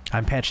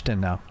 I'm patched in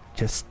now.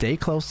 Just stay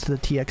close to the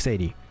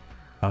TX-80.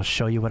 I'll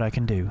show you what I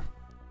can do.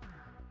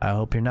 I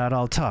hope you're not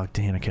all talk,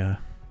 Danica.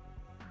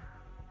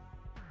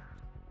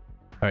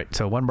 Alright,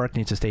 so one mark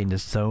needs to stay in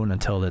this zone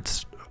until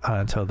it's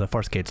until the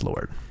force gate's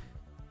lowered.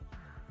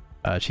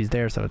 She's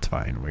there, so it's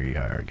fine. We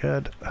are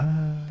good.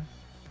 There's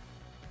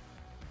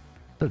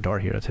a door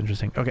here, that's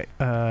interesting. Okay,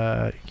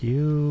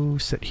 you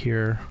sit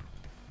here.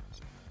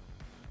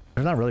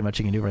 There's not really much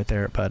you can do right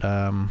there, but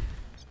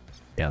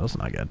yeah, that's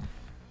not good.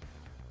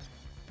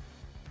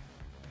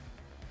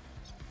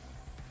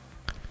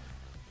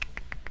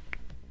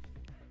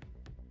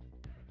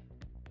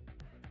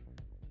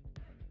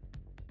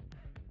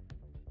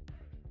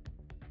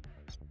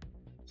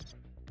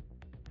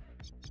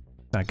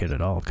 Not good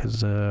at all,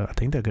 because I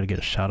think they're gonna get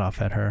a shot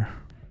off at her.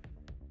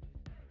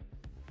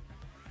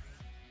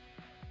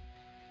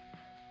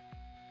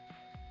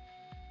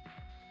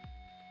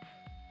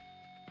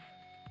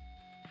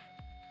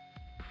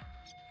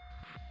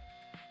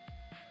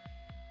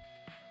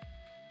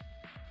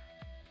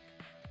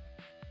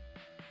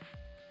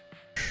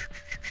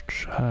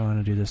 How do I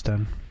want to do this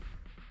then?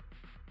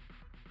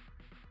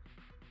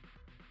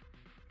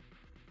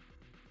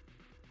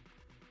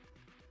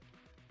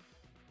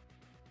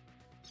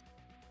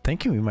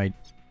 Thinking we might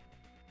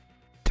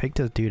take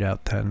this dude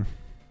out then.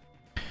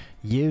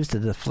 Use the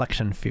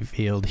deflection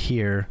field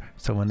here,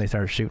 so when they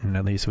start shooting,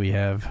 at least we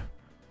have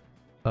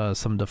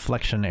some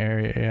deflection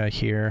area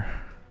here.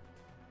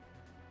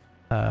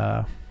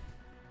 And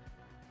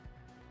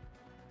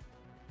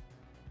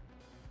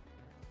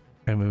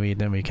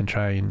then we can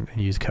try and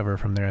use cover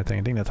from there. I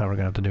think that's how we're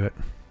gonna have to do it.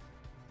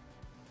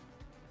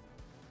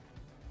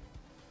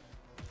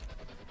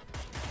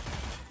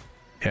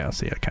 Yeah,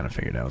 see, I kind of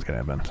figured out what was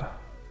gonna happen.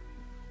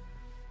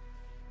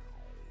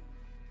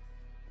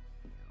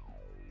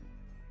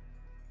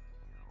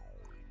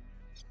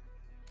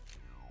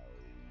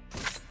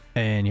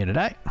 And you had to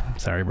die.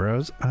 Sorry,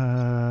 bros.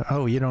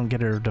 Oh, you don't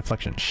get her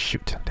deflection.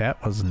 Shoot,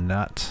 that was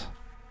not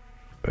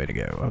the way to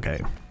go.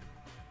 Okay.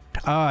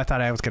 Oh, I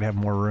thought I was gonna have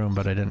more room,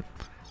 but I didn't.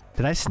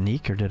 Did I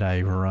sneak or did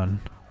I run?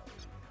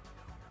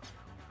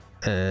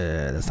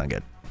 That's not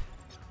good.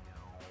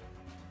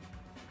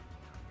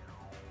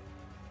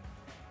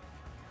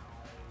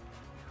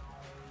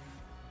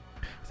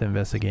 It's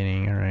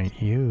investigating. All right,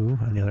 you,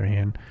 on the other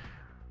hand,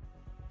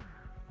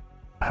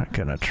 I'm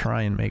gonna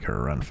try and make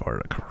her run for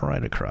it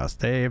right across.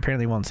 They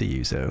apparently won't see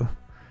you, so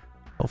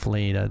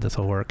hopefully this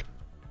will work.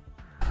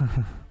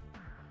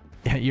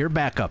 Yeah, you're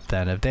back up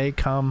then. If they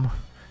come,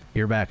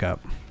 you're back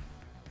up.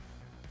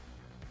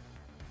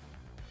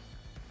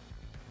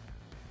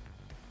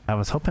 I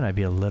was hoping I'd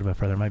be a little bit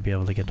further. Might be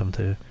able to get them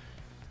to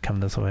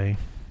come this way.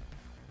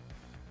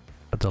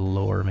 But the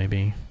lower,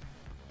 maybe.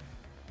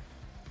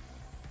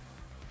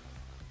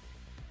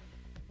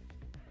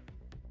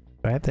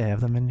 Do I have to have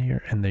them in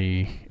here, in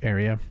the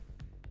area?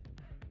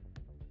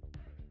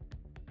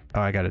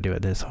 Oh, I gotta do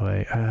it this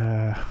way.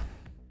 I'm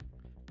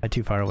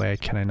too far away.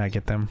 Can I not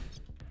get them?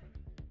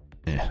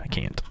 I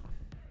can't.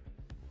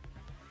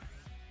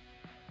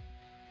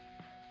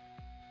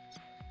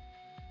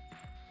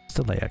 Let's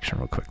delay action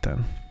real quick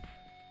then.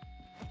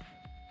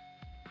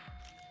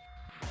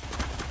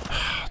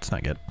 It's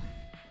not good.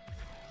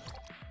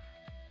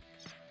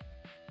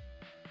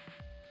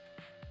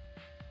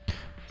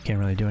 Can't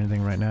really do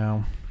anything right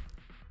now.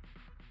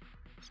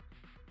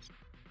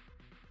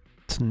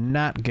 It's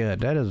not good.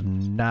 That is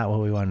not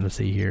what we wanted to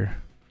see here.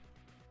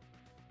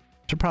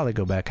 Should probably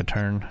go back a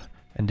turn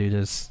and do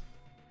this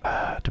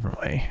a different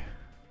way.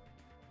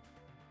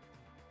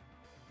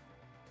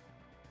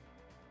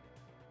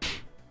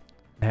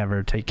 Have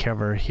her take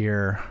cover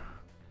here,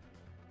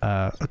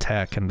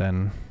 attack, and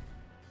then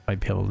might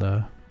be able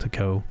to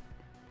go.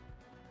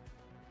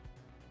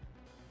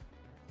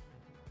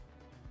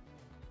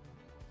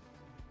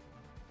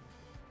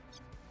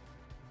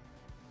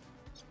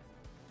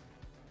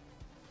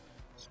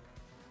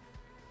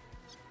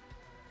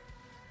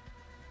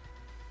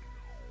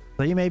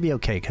 So you may be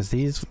okay, because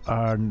these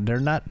are, they're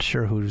not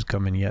sure who's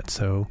coming yet,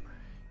 so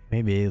you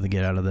may be able to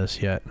get out of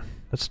this yet.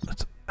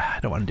 I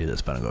don't want to do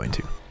this, but I'm going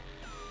to.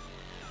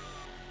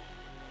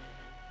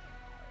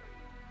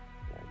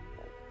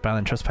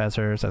 Violent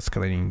trespassers,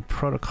 escalating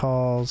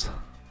protocols.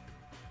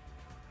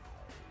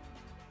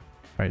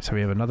 Alright, so we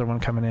have another one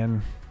coming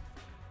in.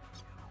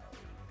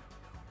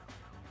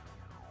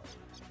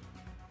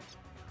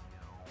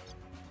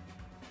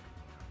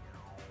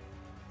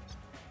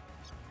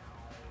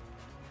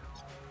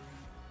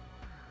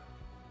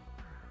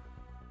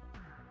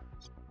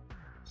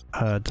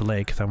 Delay,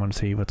 because I want to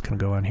see what's going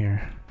to go on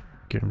here.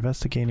 You're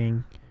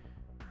investigating.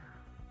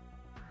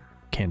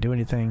 Can't do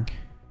anything.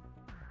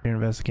 You're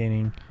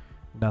investigating.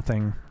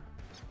 Nothing.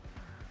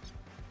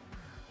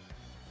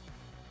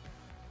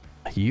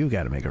 You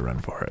got to make a run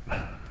for it.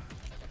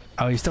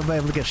 Oh, you still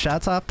able to get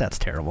shots off? That's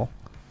terrible.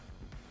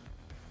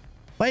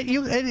 Wait,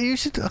 you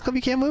should. How come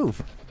you can't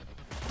move?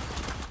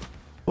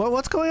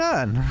 What's going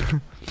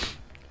on?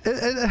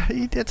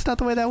 It's not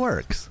the way that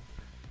works.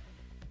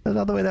 That's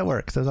not the way that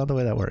works. That's not the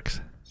way that works.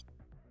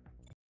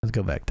 Let's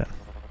go back then.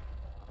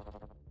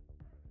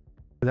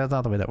 That's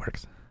not the way that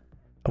works.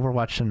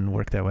 Overwatch shouldn't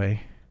work that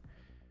way.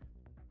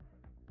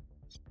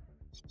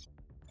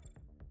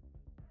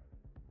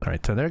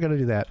 Alright, so they're gonna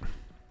do that.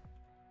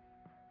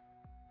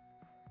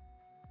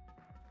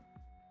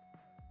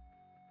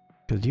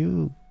 Because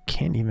you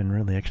can't even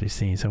really actually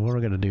see, so what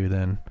we're gonna do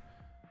then...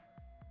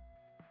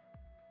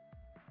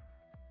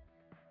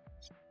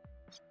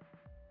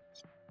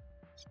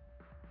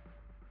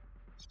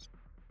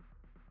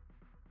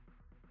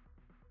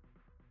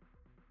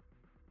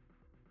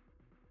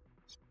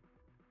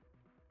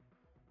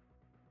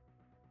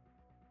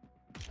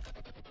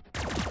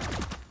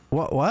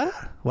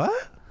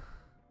 What?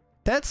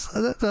 That's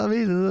I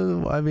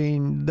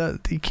mean,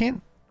 you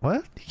can't,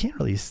 what?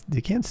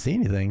 You can't see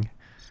anything.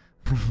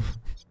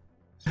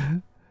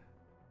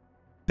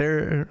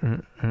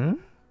 There,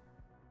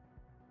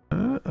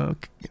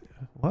 okay,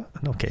 what?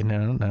 Okay,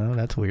 no,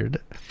 that's weird.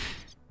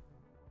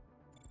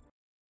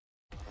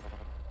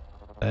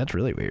 That's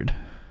really weird.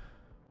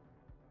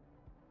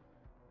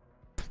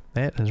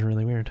 That is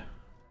really weird.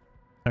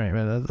 Alright,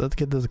 man, let's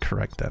get this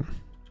correct then.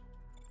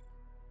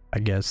 I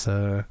guess,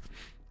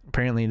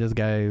 apparently this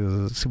guy is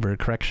a super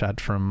correct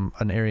shot from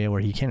an area where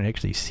he can't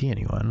actually see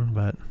anyone,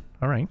 but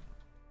alright.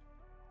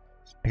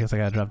 I guess I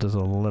gotta drop this a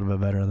little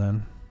bit better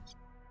then.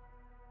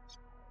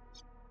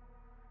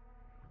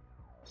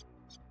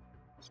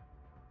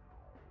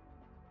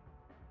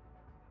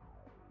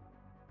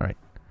 Alright.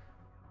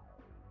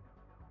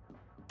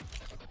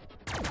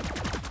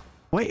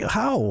 Wait,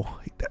 how?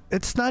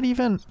 It's not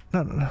even...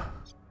 No.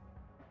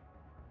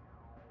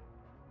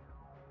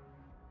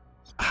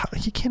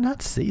 He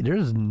cannot see.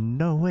 There's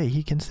no way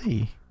he can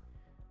see.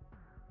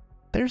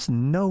 There's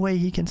no way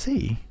he can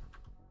see.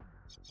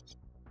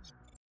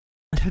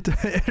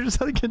 There's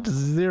like a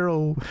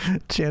 0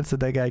 chance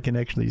that that guy can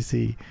actually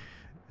see.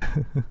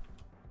 I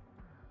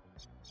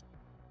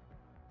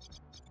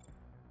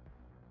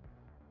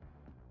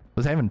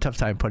was having a tough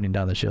time putting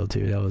down the shield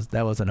too.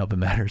 That wasn't helping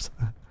matters.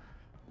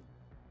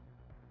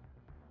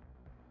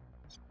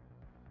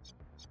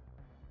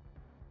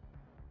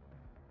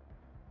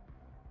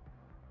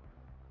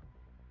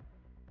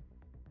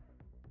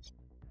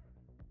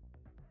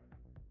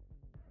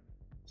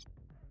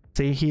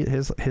 See,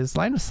 his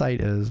line of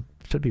sight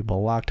should be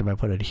blocked if I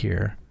put it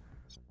here.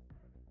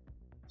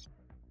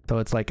 So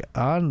it's like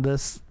on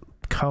this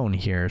cone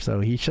here, so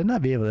he should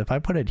not be able to, if I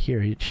put it here,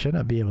 he should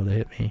not be able to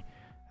hit me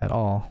at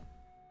all.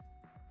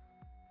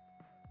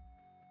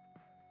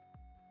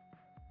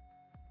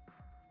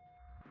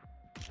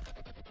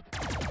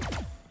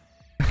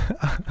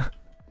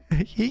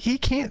 he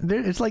can't,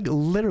 it's like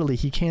literally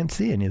he can't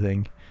see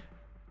anything.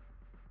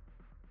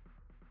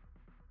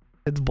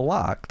 It's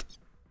blocked.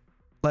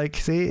 Like,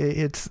 see,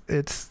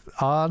 it's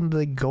on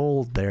the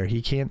gold there.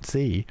 He can't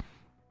see.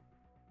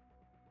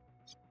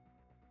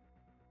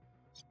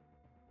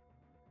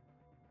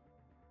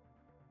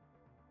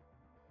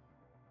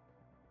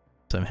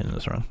 So I'm hitting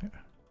this wrong.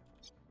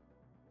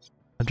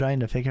 I'm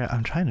trying to figure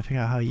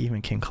out how you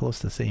even came close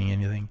to seeing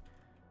anything.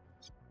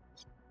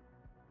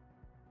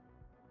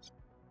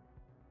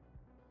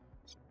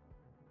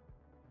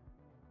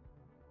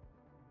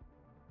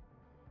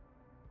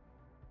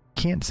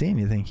 Can't see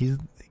anything. He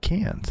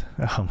can't.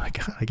 Oh my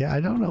god! I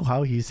don't know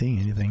how he's seeing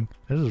anything.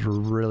 That was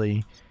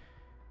really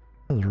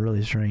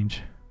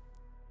strange.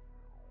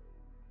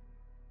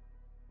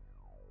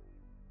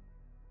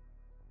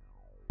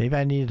 Maybe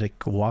I needed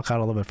to walk out a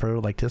little bit further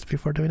like this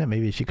before doing it.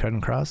 Maybe she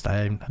couldn't cross.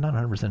 I'm not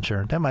 100%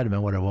 sure. That might have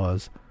been what it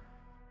was.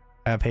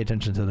 I pay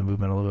attention to the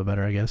movement a little bit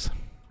better, I guess.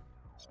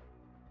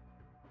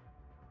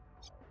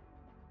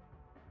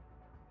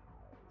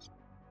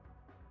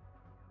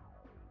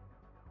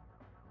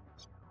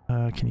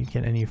 Can you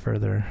get any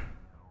further?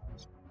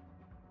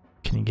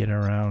 Can you get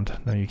around?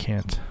 No, you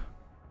can't.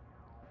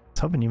 I was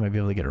hoping you might be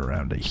able to get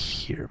around it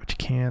here, but you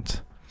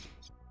can't.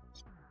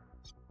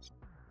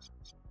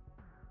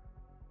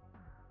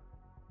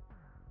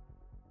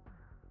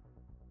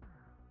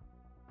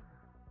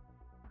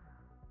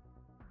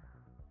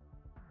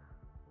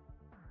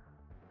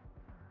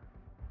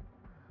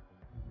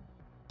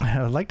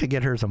 I would like to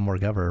get her some more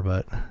cover,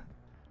 but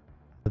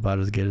it's about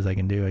as good as I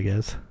can do, I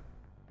guess.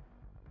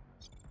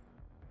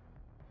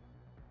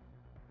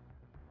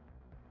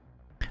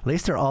 At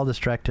least they're all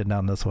distracted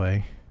down this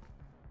way.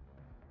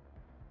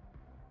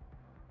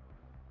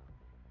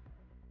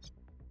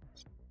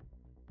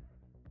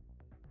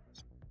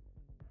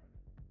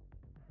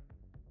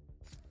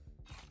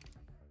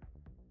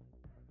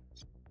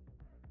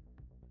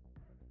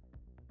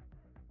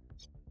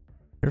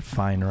 They're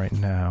fine right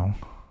now.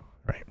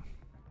 Right.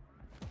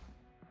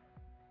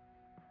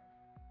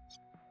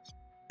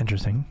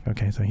 Interesting.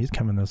 Okay, so he's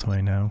coming this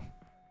way now.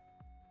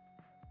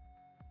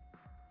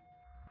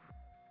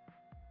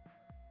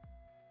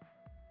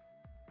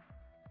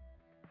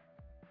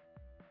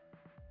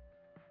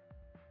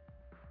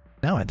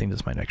 Now I think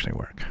this might actually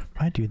work.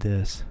 If I do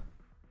this,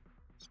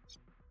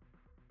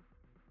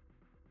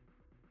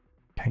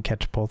 can I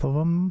catch both of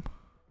them?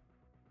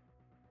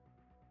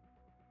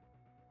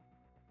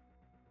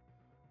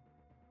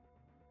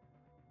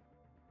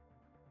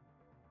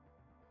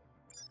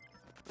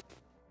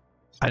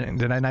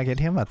 Did I not get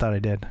him? I thought I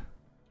did.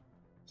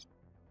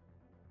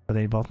 Are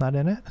they both not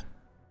in it?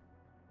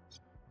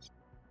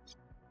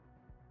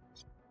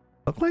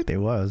 Looked like they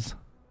was.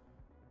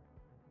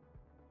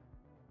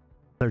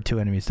 Lured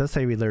 2 enemies. Let's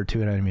say we lured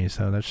 2 enemies,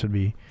 so that should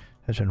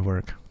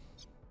work.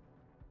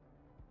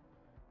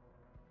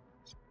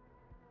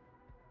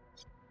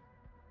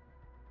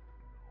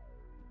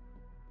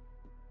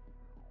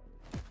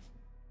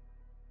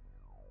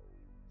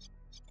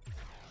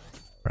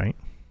 Right?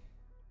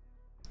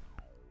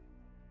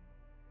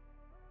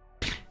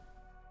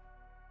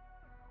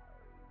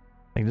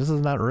 Like, this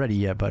is not ready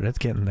yet, but it's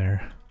getting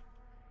there.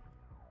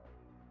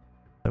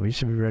 So we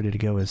should be ready to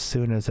go as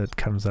soon as it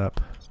comes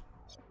up.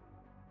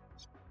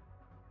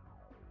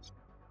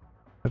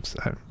 Oops,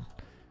 I'm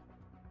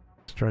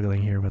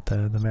struggling here with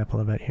the map a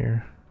little bit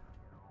here.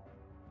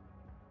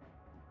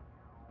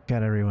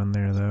 Got everyone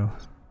there though.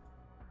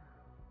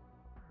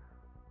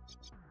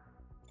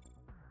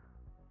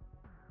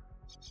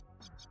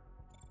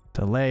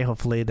 Delay,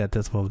 hopefully that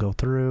this will go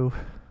through.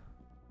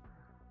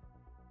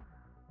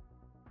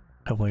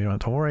 Hopefully you don't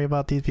have to worry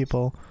about these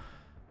people.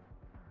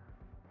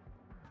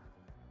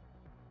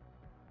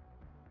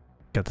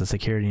 Got the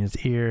security in his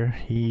ear.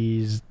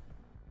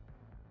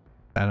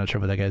 I'm not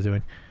sure what that guy's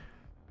doing.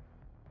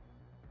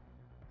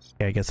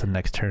 Yeah, I guess the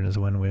next turn is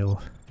when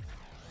we'll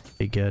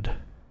be good.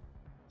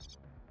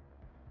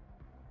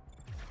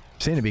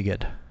 Seem to be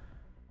good.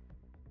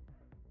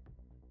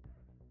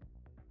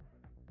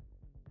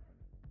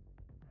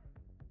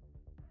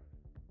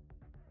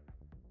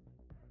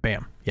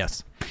 Bam.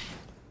 Yes.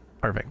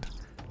 Perfect.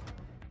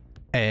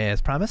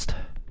 As promised,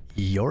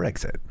 your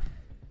exit.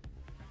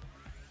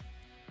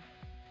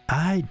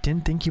 I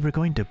didn't think you were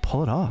going to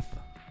pull it off.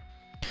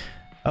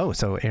 Oh,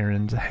 so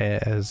Aaron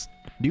has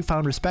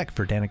newfound respect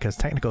for Danica's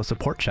technical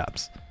support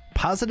shops.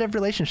 Positive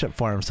relationship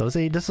for him. So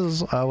see, this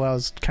is what I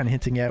was kind of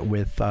hinting at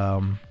with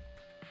some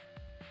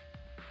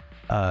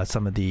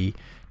of the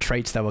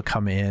traits that will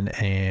come in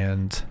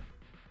and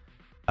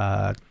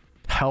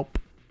help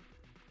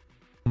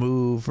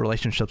move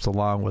relationships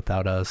along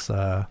without us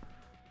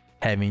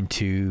having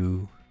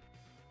to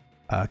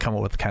come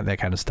up with that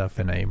kind of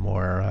stuff in a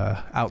more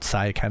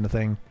outside kind of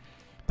thing.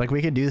 Like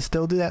we can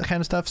still do that kind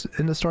of stuff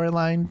in the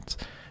storylines,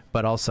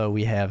 but also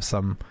we have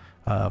some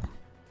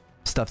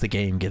stuff the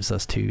game gives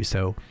us too.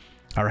 So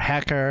our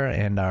hacker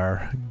and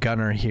our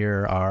gunner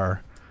here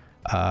are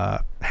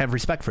have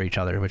respect for each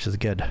other, which is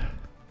good.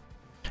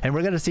 And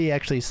we're gonna see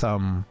actually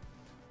some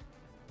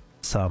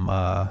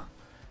further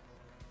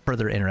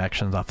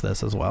interactions off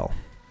this as well.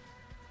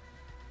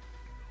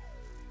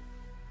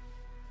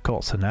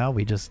 Cool. So now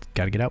we just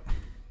gotta get out.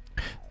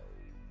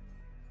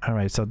 All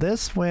right. So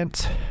this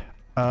went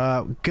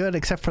good,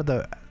 except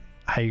for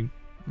I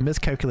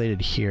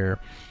miscalculated here.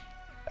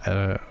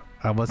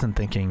 I wasn't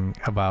thinking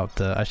about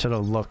I should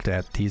have looked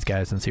at these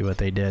guys and see what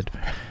they did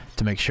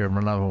to make sure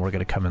none of them were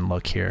going to come and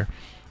look here.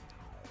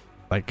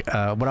 Like,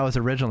 what I was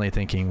originally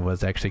thinking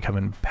was actually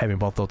having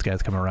both those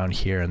guys come around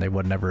here, and they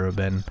would never have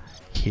been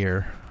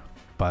here.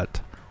 But,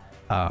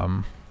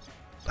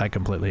 I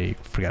completely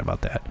forgot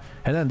about that.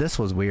 And then this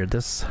was weird.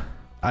 This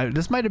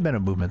might have been a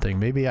movement thing.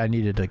 Maybe I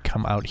needed to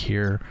come out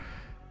here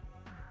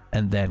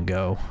and then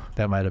go.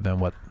 That might have been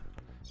what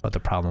the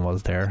problem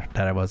was there.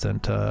 That I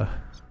wasn't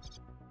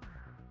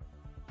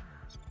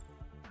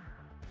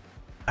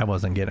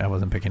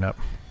picking up.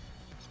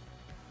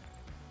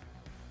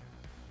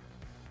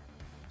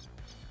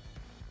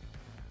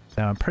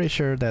 Now I'm pretty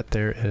sure that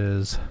there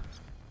is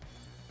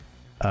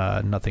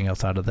nothing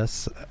else out of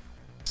this,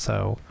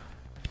 so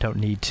you don't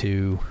need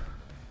to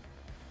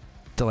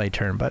delay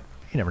turn, but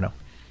you never know.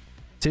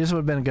 So this would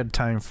have been a good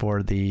time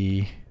for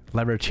the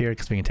leverage here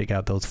because we can take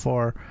out those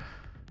 4,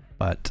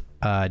 but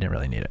I didn't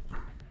really need it.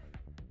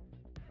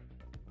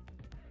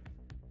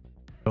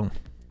 Boom.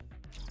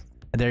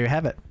 And there you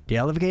have it. The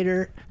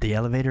elevator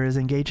is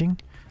engaging.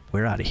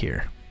 We're out of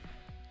here.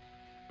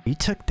 We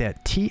took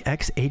that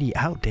TX-80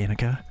 out,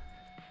 Danica.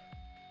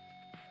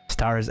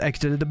 Star has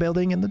exited the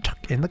building in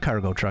the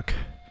cargo truck.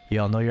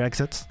 You all know your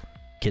exits?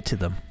 Get to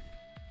them.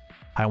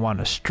 I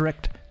want a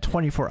strict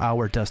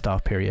 24-hour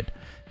dust-off period.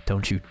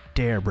 Don't you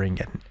dare bring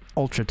an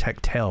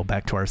Ultra-Tech tail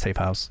back to our safe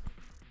house.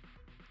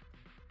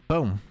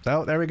 Boom.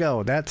 So there we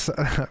go. That's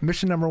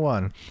mission number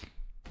 1.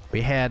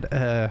 We had,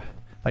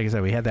 like I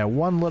said, we had that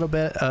one little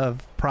bit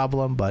of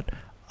problem, but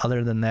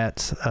other than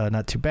that,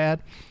 not too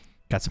bad.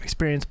 Got some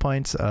experience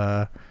points.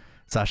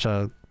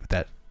 Sasha, with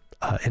that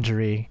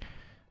injury,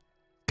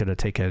 gonna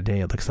take a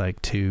day, it looks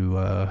like,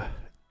 to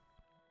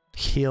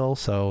heal,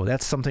 so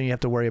that's something you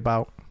have to worry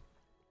about,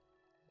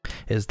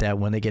 is that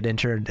when they get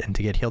injured and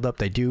to get healed up,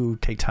 they do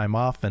take time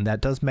off, and that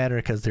does matter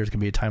because there's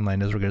gonna be a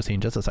timeline, as we're gonna see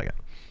in just a second.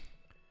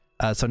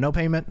 So no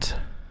payment.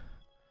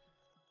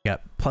 We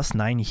got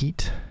 +9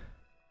 heat.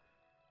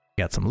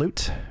 We got some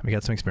loot. We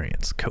got some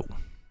experience. Cool.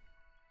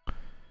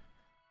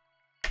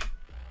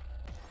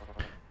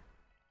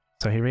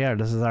 So here we are.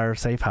 This is our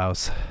safe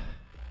house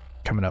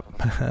coming up.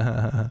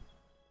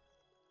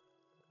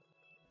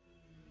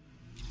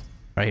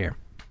 Right here.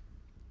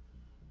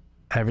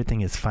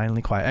 Everything is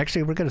finally quiet.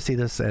 Actually, we're going to see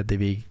this at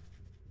the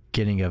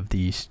beginning of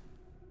the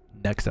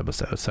next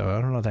episode, so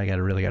I don't know if I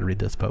really got to read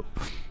this, but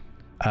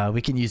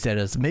we can use that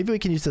as, maybe we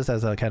can use this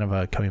as a kind of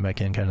a coming back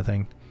in kind of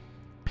thing.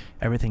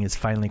 Everything is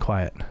finally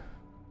quiet.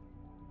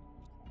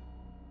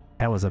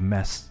 That was a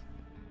mess,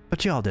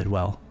 but you all did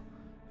well.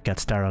 Got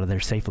Star out of there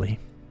safely.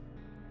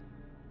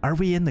 Are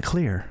we in the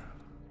clear?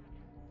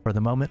 For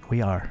the moment,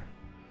 we are.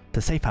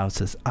 The safe house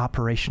is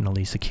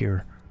operationally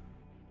secure.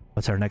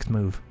 What's our next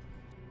move?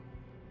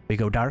 We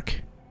go dark,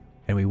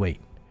 and we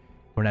wait.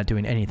 We're not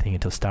doing anything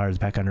until Star is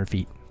back on her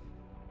feet.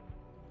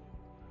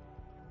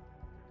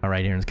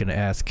 Alright, Aaron's gonna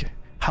ask,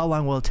 how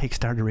long will it take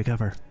Star to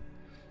recover?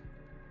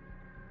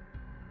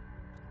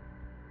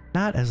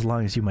 Not as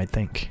long as you might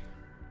think.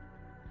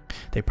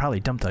 They probably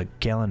dumped a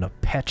gallon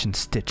of patch and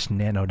stitch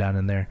nano down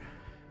in there.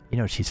 You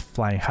know she's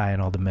flying high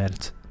on all the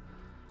meds.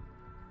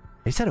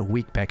 They said a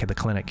week back at the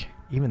clinic.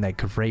 Even that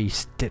gray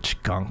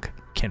stitch gunk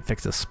can't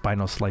fix a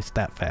spinal slice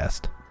that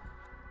fast.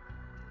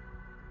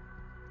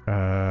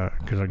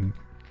 Cause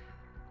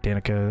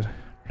Danica,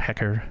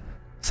 hacker,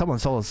 someone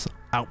saw us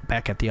out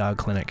back at the odd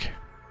clinic.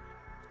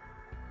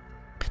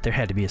 There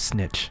had to be a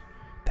snitch.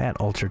 That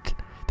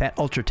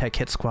Ultra-Tech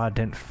hit squad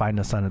didn't find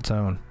us on its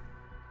own.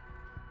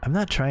 I'm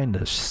not trying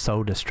to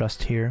sow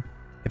distrust here.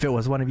 If it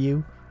was one of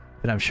you,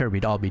 then I'm sure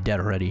we'd all be dead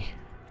already.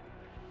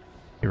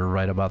 You were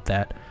right about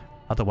that.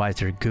 Otherwise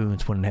their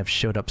goons wouldn't have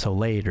showed up so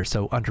late or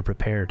so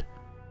underprepared.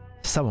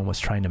 Someone was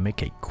trying to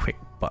make a quick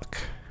buck.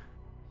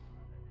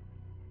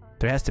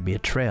 There has to be a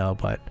trail,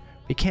 but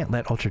we can't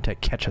let Ultra-Tech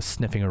catch us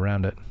sniffing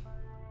around it.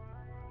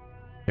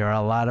 There are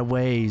a lot of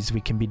ways we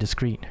can be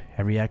discreet.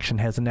 Every action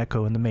has an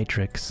echo in the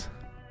Matrix.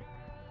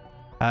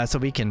 So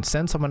we can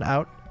send someone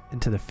out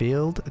into the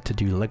field to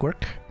do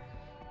legwork.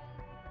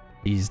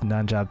 These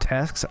non-job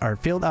tasks are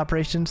field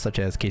operations such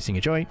as casing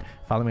a joint,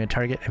 following a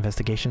target,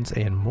 investigations,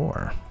 and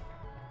more.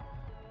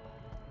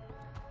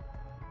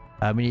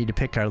 We need to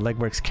pick our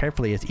legworks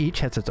carefully as each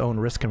has its own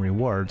risk and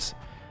rewards.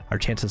 Our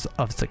chances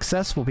of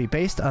success will be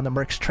based on the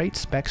merc's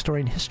traits,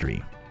 backstory, and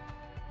history.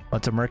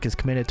 Once a merc is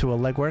committed to a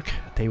legwork,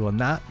 they will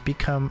not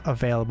become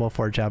available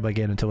for a job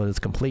again until it is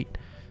complete,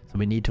 so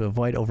we need to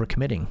avoid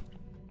overcommitting.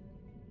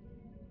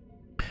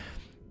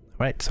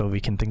 Right, so we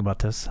can think about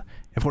this.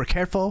 If we're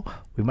careful,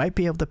 we might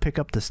be able to pick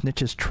up the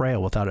snitch's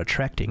trail without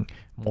attracting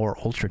more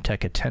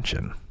Ultra-Tech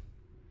attention.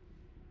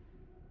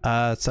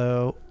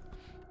 So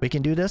we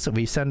can do this.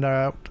 We send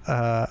out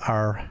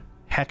our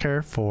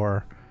hacker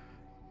for,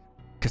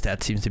 because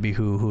that seems to be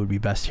who would be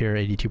best here,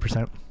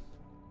 82%.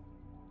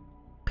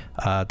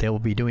 They will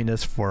be doing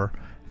this for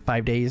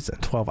 5 days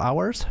and 12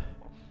 hours.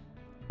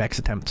 Max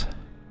attempt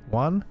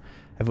 1.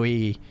 If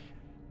we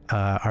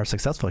are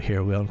successful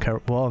here, we'll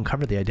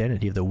uncover the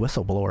identity of the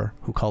whistleblower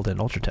who called in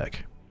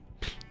Ultra-Tech.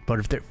 But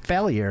if they're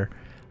failure,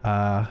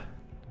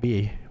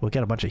 we'll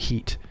get a bunch of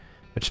heat,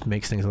 which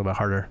makes things a little bit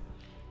harder.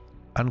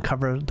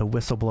 Uncover the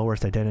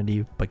whistleblower's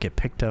identity, but get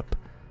picked up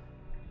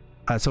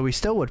So we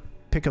still would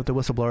pick up the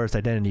whistleblower's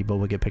identity, but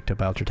we'll get picked up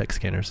by ultratech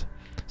scanners.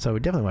 So we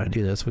definitely want to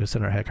do this. We'll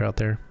send our hacker out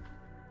there.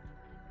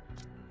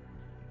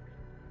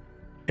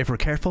 If we're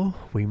careful,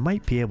 we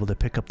might be able to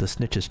pick up the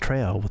snitch's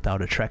trail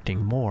without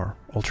attracting more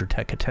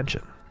ultratech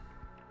attention.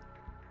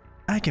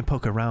 I can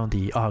poke around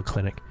the AUG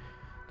clinic.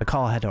 The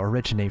call had to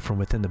originate from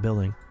within the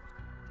building.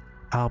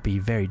 I'll be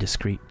very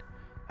discreet.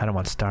 I don't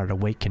want Star to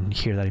wake and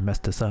hear that he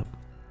messed us up.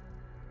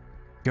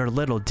 Your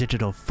little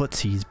digital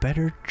footsies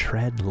better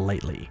tread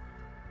lightly.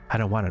 I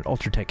don't want an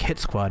ultratech hit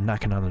squad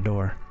knocking on the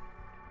door.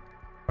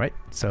 Right,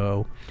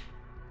 so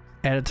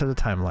add it to the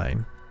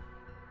timeline.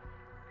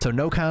 So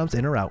no comms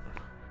in or out.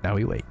 Now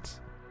he waits.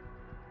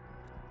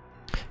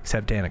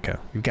 Except Danica,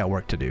 you've got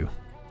work to do.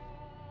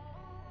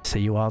 See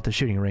you all at the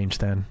shooting range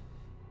then.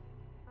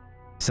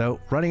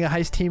 So running a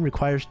heist team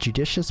requires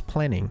judicious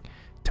planning.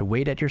 To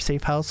wait at your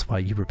safe house while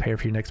you prepare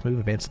for your next move,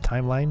 advance the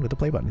timeline with the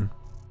play button.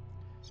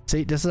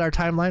 See, this is our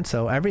timeline,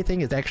 so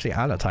everything is actually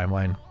on a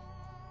timeline.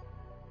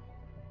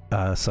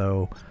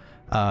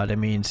 That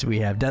means we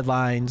have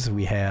deadlines,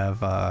 we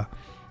have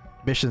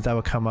missions that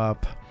will come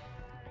up,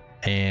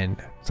 and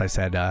as I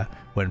said,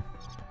 when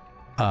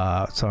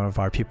some of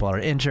our people are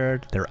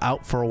injured, they're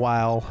out for a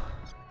while,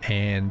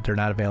 and they're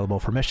not available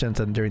for missions,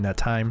 and during that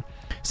time,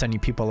 sending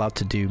people out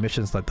to do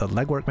missions like the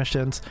legwork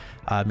missions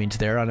means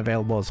they're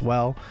unavailable as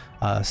well.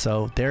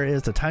 So there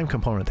is a time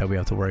component that we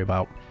have to worry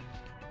about,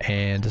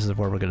 and this is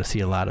where we're going to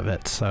see a lot of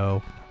it.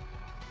 So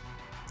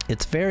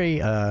it's very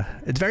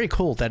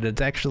cool that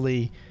it's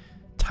actually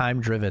time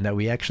driven, that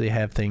we actually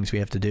have things we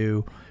have to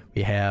do.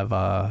 We have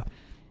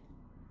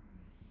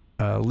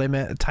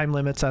time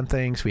limits on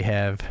things. We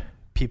have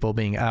people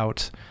being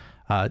out.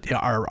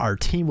 Our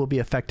team will be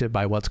affected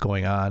by what's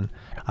going on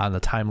the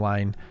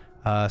timeline.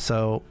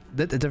 So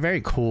it's a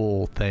very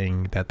cool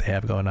thing that they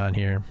have going on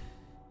here.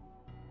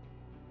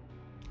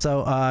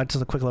 So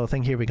just a quick little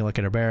thing here. We can look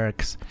at our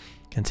barracks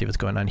and see what's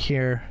going on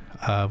here.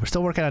 We're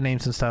still working on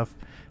names and stuff.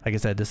 Like I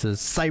said, this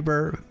is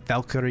Cyber,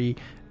 Valkyrie,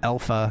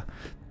 Alpha,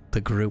 the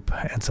group,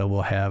 and so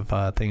we'll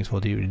have things we'll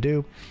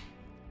do.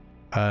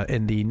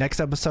 In the next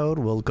episode,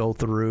 we'll go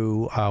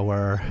through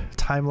our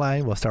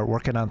timeline. We'll start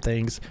working on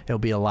things. It'll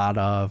be a lot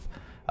of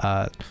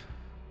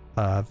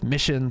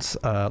missions,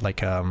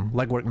 like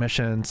legwork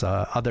missions,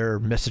 other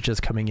messages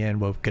coming in.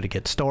 We're going to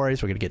get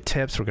stories, we're going to get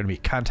tips, we're going to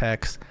meet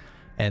contacts,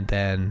 and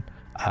then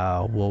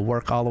we'll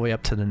work all the way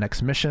up to the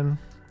next mission,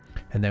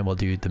 and then we'll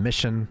do the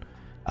mission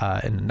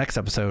in the next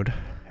episode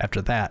after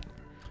that.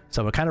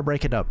 So we'll kind of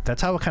break it up.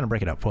 That's how we'll kind of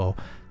break it up. We'll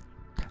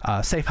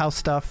safe house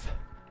stuff,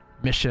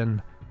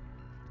 mission,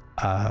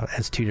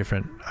 as two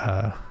different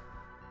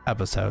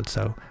episodes.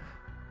 So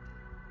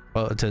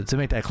well, to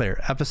make that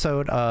clear,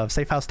 episode of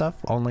safe house stuff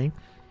only.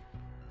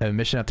 The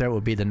mission up there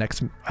will be the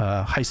next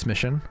heist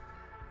mission,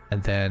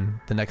 and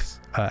then the next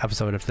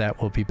episode of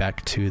that will be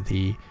back to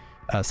the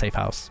safe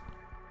house.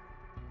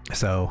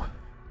 So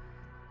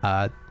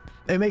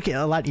it make it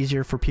a lot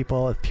easier for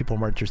people. If people are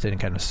more interested in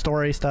kind of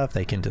story stuff,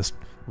 they can just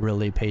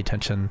really pay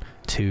attention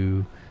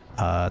to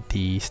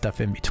the stuff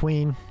in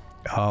between,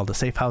 all the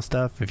safe house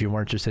stuff. If you're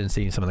more interested in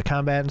seeing some of the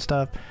combat and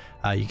stuff,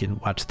 you can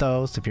watch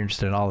those. If you're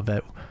interested in all of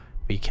it,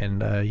 you can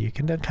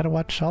then kind of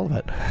watch all of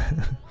it.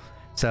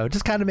 So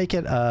just kind of make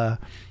it a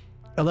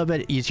little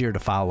bit easier to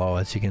follow,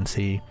 as you can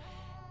see.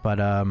 But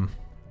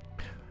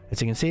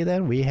as you can see,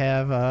 then we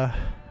have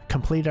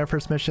completed our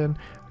first mission.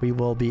 We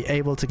will be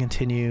able to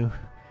continue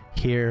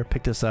here,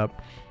 pick this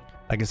up.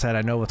 Like I said,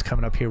 I know what's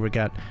coming up here. We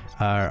got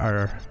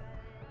our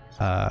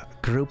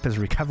group is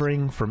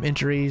recovering from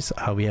injuries.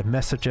 We have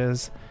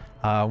messages.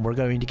 We're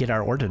going to get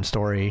our origin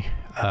story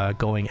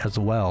going as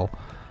well.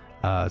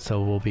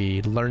 So we'll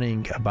be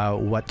learning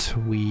about what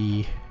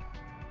we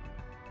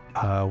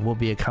will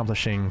be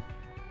accomplishing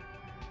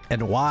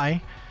and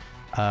why.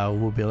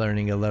 We'll be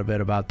learning a little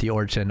bit about the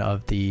origin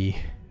of the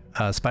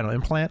spinal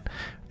implant,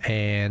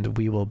 and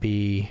we will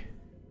be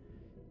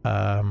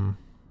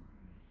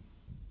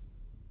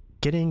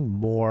getting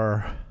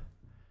more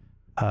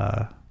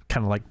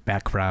kind of like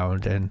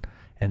background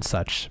and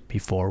such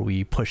before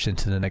we push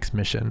into the next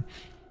mission.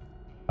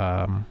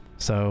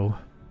 So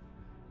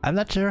I'm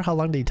not sure how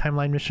long the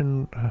timeline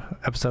mission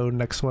episode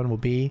next one will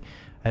be.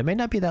 It may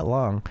not be that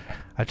long.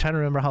 I'm trying to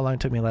remember how long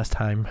it took me last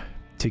time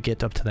to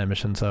get up to that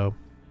mission, so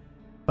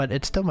but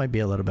it still might be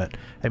a little bit,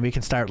 and we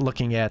can start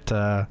looking at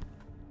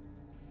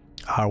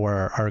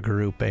our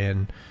group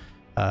and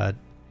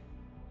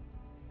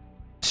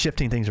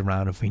shifting things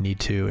around if we need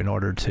to in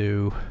order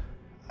to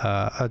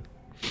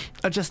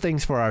adjust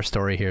things for our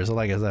story here. So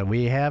like I said,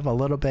 we have a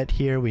little bit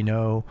here. We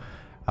know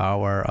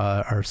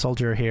our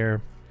soldier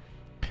here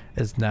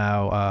is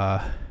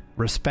now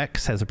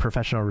has a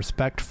professional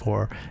respect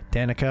for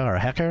Danica, our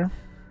hacker,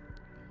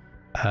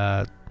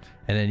 and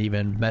then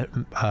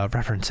even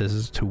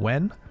references to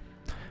Wen,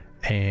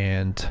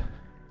 and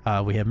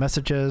we have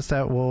messages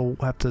that we'll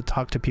have to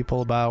talk to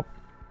people about.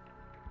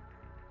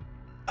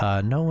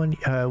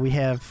 We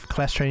have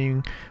class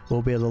training.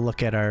 We'll be able to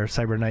look at our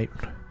Cyber Knight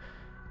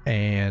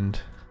and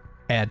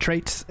add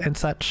traits and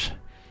such,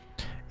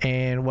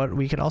 And what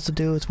we can also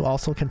do is we'll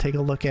also can take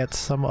a look at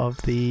some of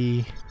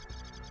the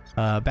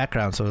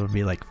background. So it would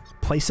be like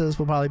places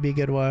will probably be a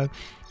good one.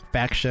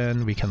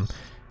 Faction, we can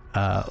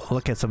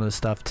look at some of the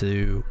stuff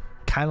to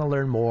kind of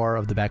learn more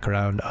of the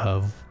background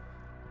of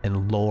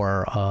and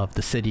lore of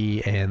the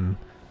city and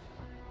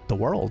the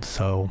world.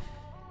 So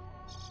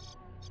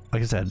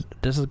like I said,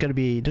 there's gonna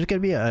be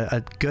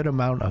a good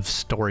amount of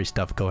story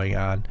stuff going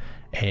on,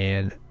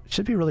 and it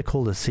should be really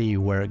cool to see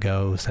where it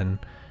goes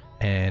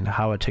and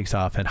how it takes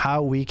off and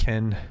how we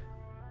can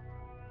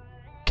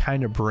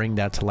kind of bring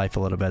that to life a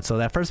little bit. So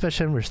that first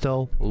mission, we're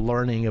still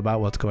learning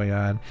about what's going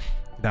on.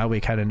 Now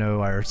we kind of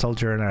know our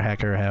soldier and our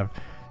hacker have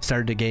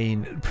started to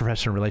gain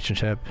professional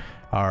relationship.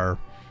 Our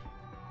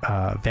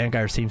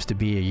Vanguard seems to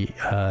be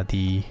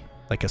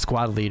like a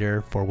squad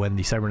leader for when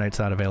the Cyber Knight's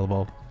not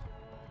available,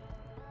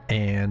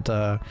 and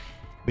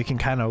we can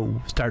kind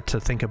of start to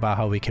think about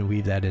how we can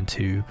weave that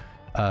into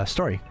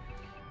story.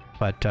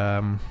 But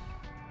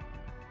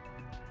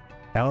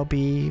that will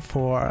be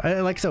for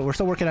like I said, we're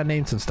still working on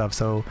names and stuff.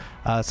 So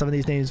some of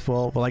these names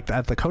will like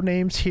the code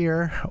names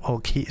here. We'll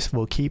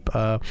keep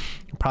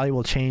probably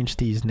will change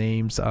these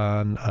names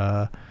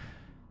on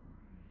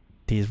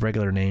these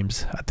regular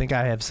names. I think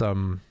I have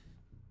some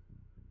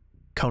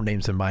code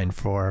names in mind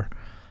for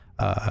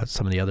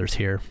some of the others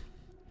here,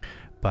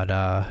 but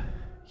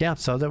yeah.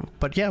 So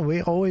but yeah,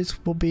 we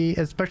always will be,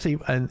 especially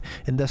in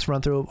this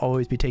run through,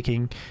 always be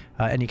taking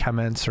any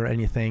comments or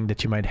anything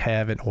that you might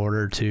have in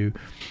order to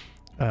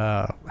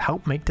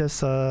help make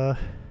this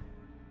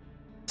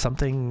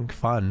something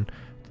fun.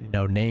 You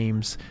know,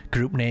 names,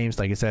 group names.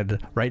 Like I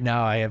said, right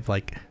now I have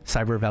like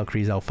Cyber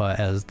Valkyries Alpha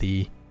as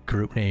the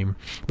group name,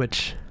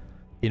 which,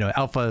 you know,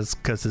 Alpha is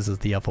because this is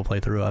the alpha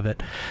playthrough of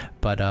it,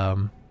 but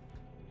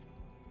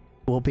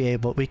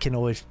we can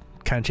always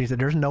kind of change it.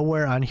 There's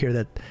nowhere on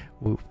here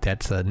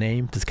that's a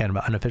name, just kind of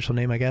an unofficial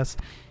name, I guess.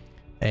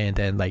 And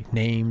then like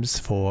names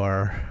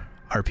for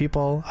our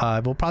people,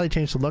 we'll probably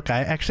change the look.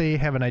 I actually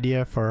have an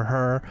idea for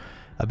her,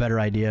 a better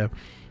idea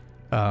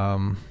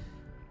that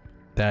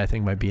I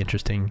think might be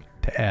interesting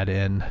to add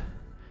in,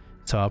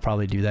 so I'll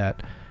probably do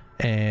that.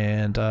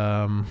 And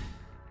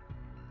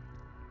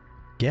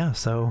yeah,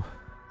 so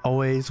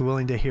always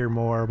willing to hear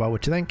more about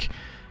what you think,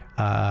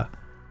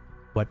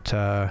 what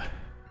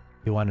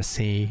you want to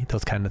see,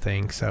 those kind of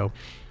things. So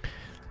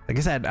like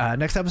I said,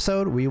 next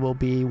episode we will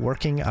be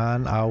working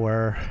on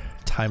our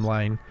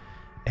timeline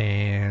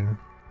and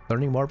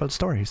learning more about the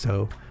story,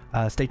 so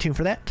stay tuned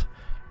for that.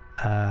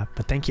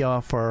 But thank you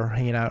all for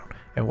hanging out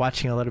and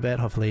watching a little bit.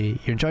 Hopefully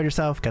you enjoyed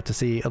yourself, got to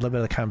see a little bit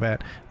of the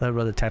combat, a little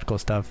bit of the tactical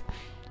stuff,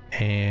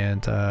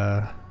 and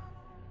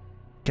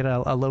get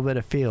a little bit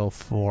of feel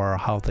for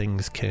how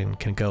things can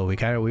go. We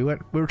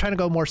were trying to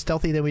go more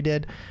stealthy than we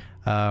did.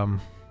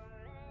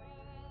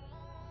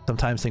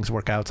 Sometimes things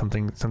work out,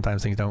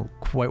 sometimes things don't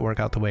quite work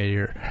out the way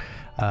you're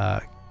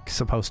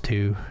supposed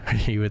to,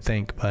 you would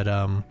think, but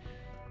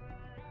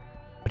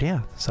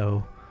yeah.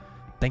 So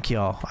thank you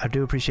all. I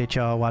do appreciate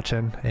y'all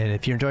watching, and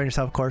if you're enjoying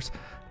yourself, of course,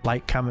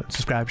 like, comment,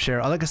 subscribe,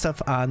 share all that good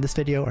stuff on this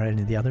video or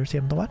any of the others you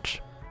happen to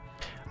watch.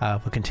 We'll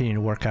continue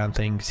to work on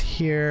things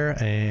here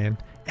and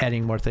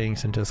adding more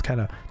things and just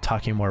kind of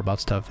talking more about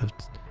stuff,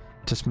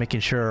 just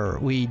making sure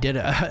we did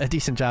a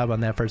decent job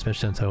on that first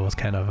mission, so it was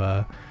kind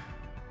of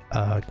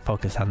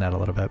focus on that a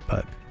little bit.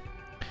 But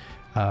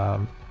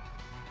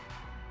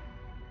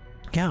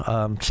yeah,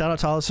 shout out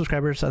to all the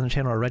subscribers on the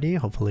channel already.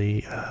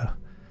 Hopefully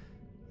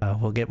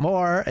we'll get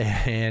more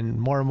and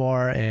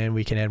more, and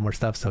we can add more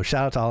stuff. So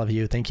shout out to all of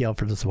you. Thank you all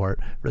for the support.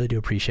 Really do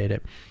appreciate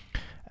it.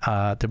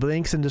 The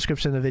links in the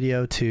description of the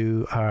video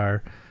to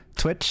our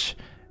Twitch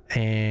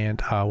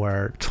and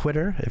our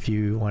Twitter if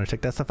you want to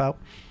check that stuff out.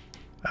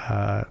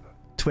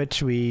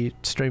 Twitch, we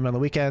stream on the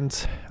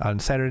weekends, on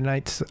Saturday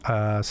nights,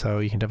 so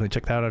you can definitely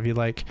check that out if you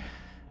like.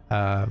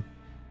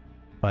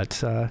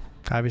 But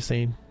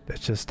obviously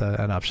it's just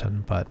an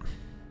option. But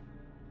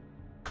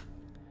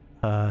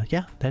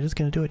yeah, that is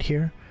gonna do it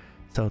here.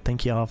 So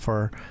thank you all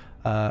for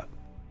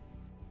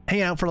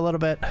hanging out for a little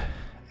bit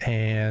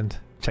and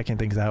checking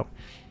things out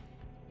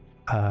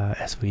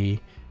as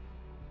we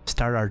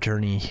start our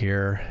journey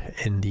here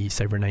in the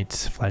Cyber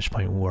Knights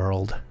Flashpoint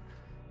world.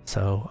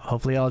 So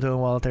hopefully y'all doing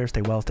well out there.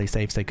 Stay well, stay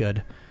safe, stay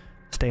good,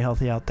 stay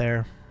healthy out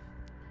there.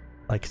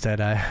 Like I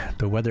said,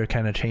 the weather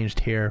kind of changed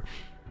here.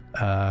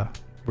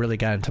 Really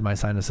got into my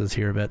sinuses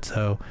here a bit,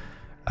 so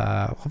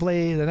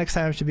hopefully the next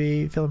time I should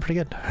be feeling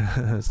pretty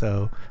good.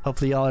 So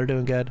hopefully y'all are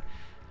doing good.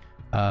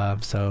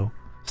 So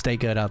stay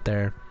good out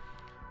there,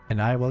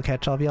 and I will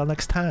catch all of y'all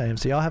next time.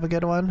 So y'all have a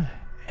good one,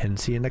 and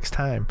see you next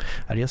time.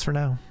 Adios for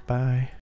now. Bye.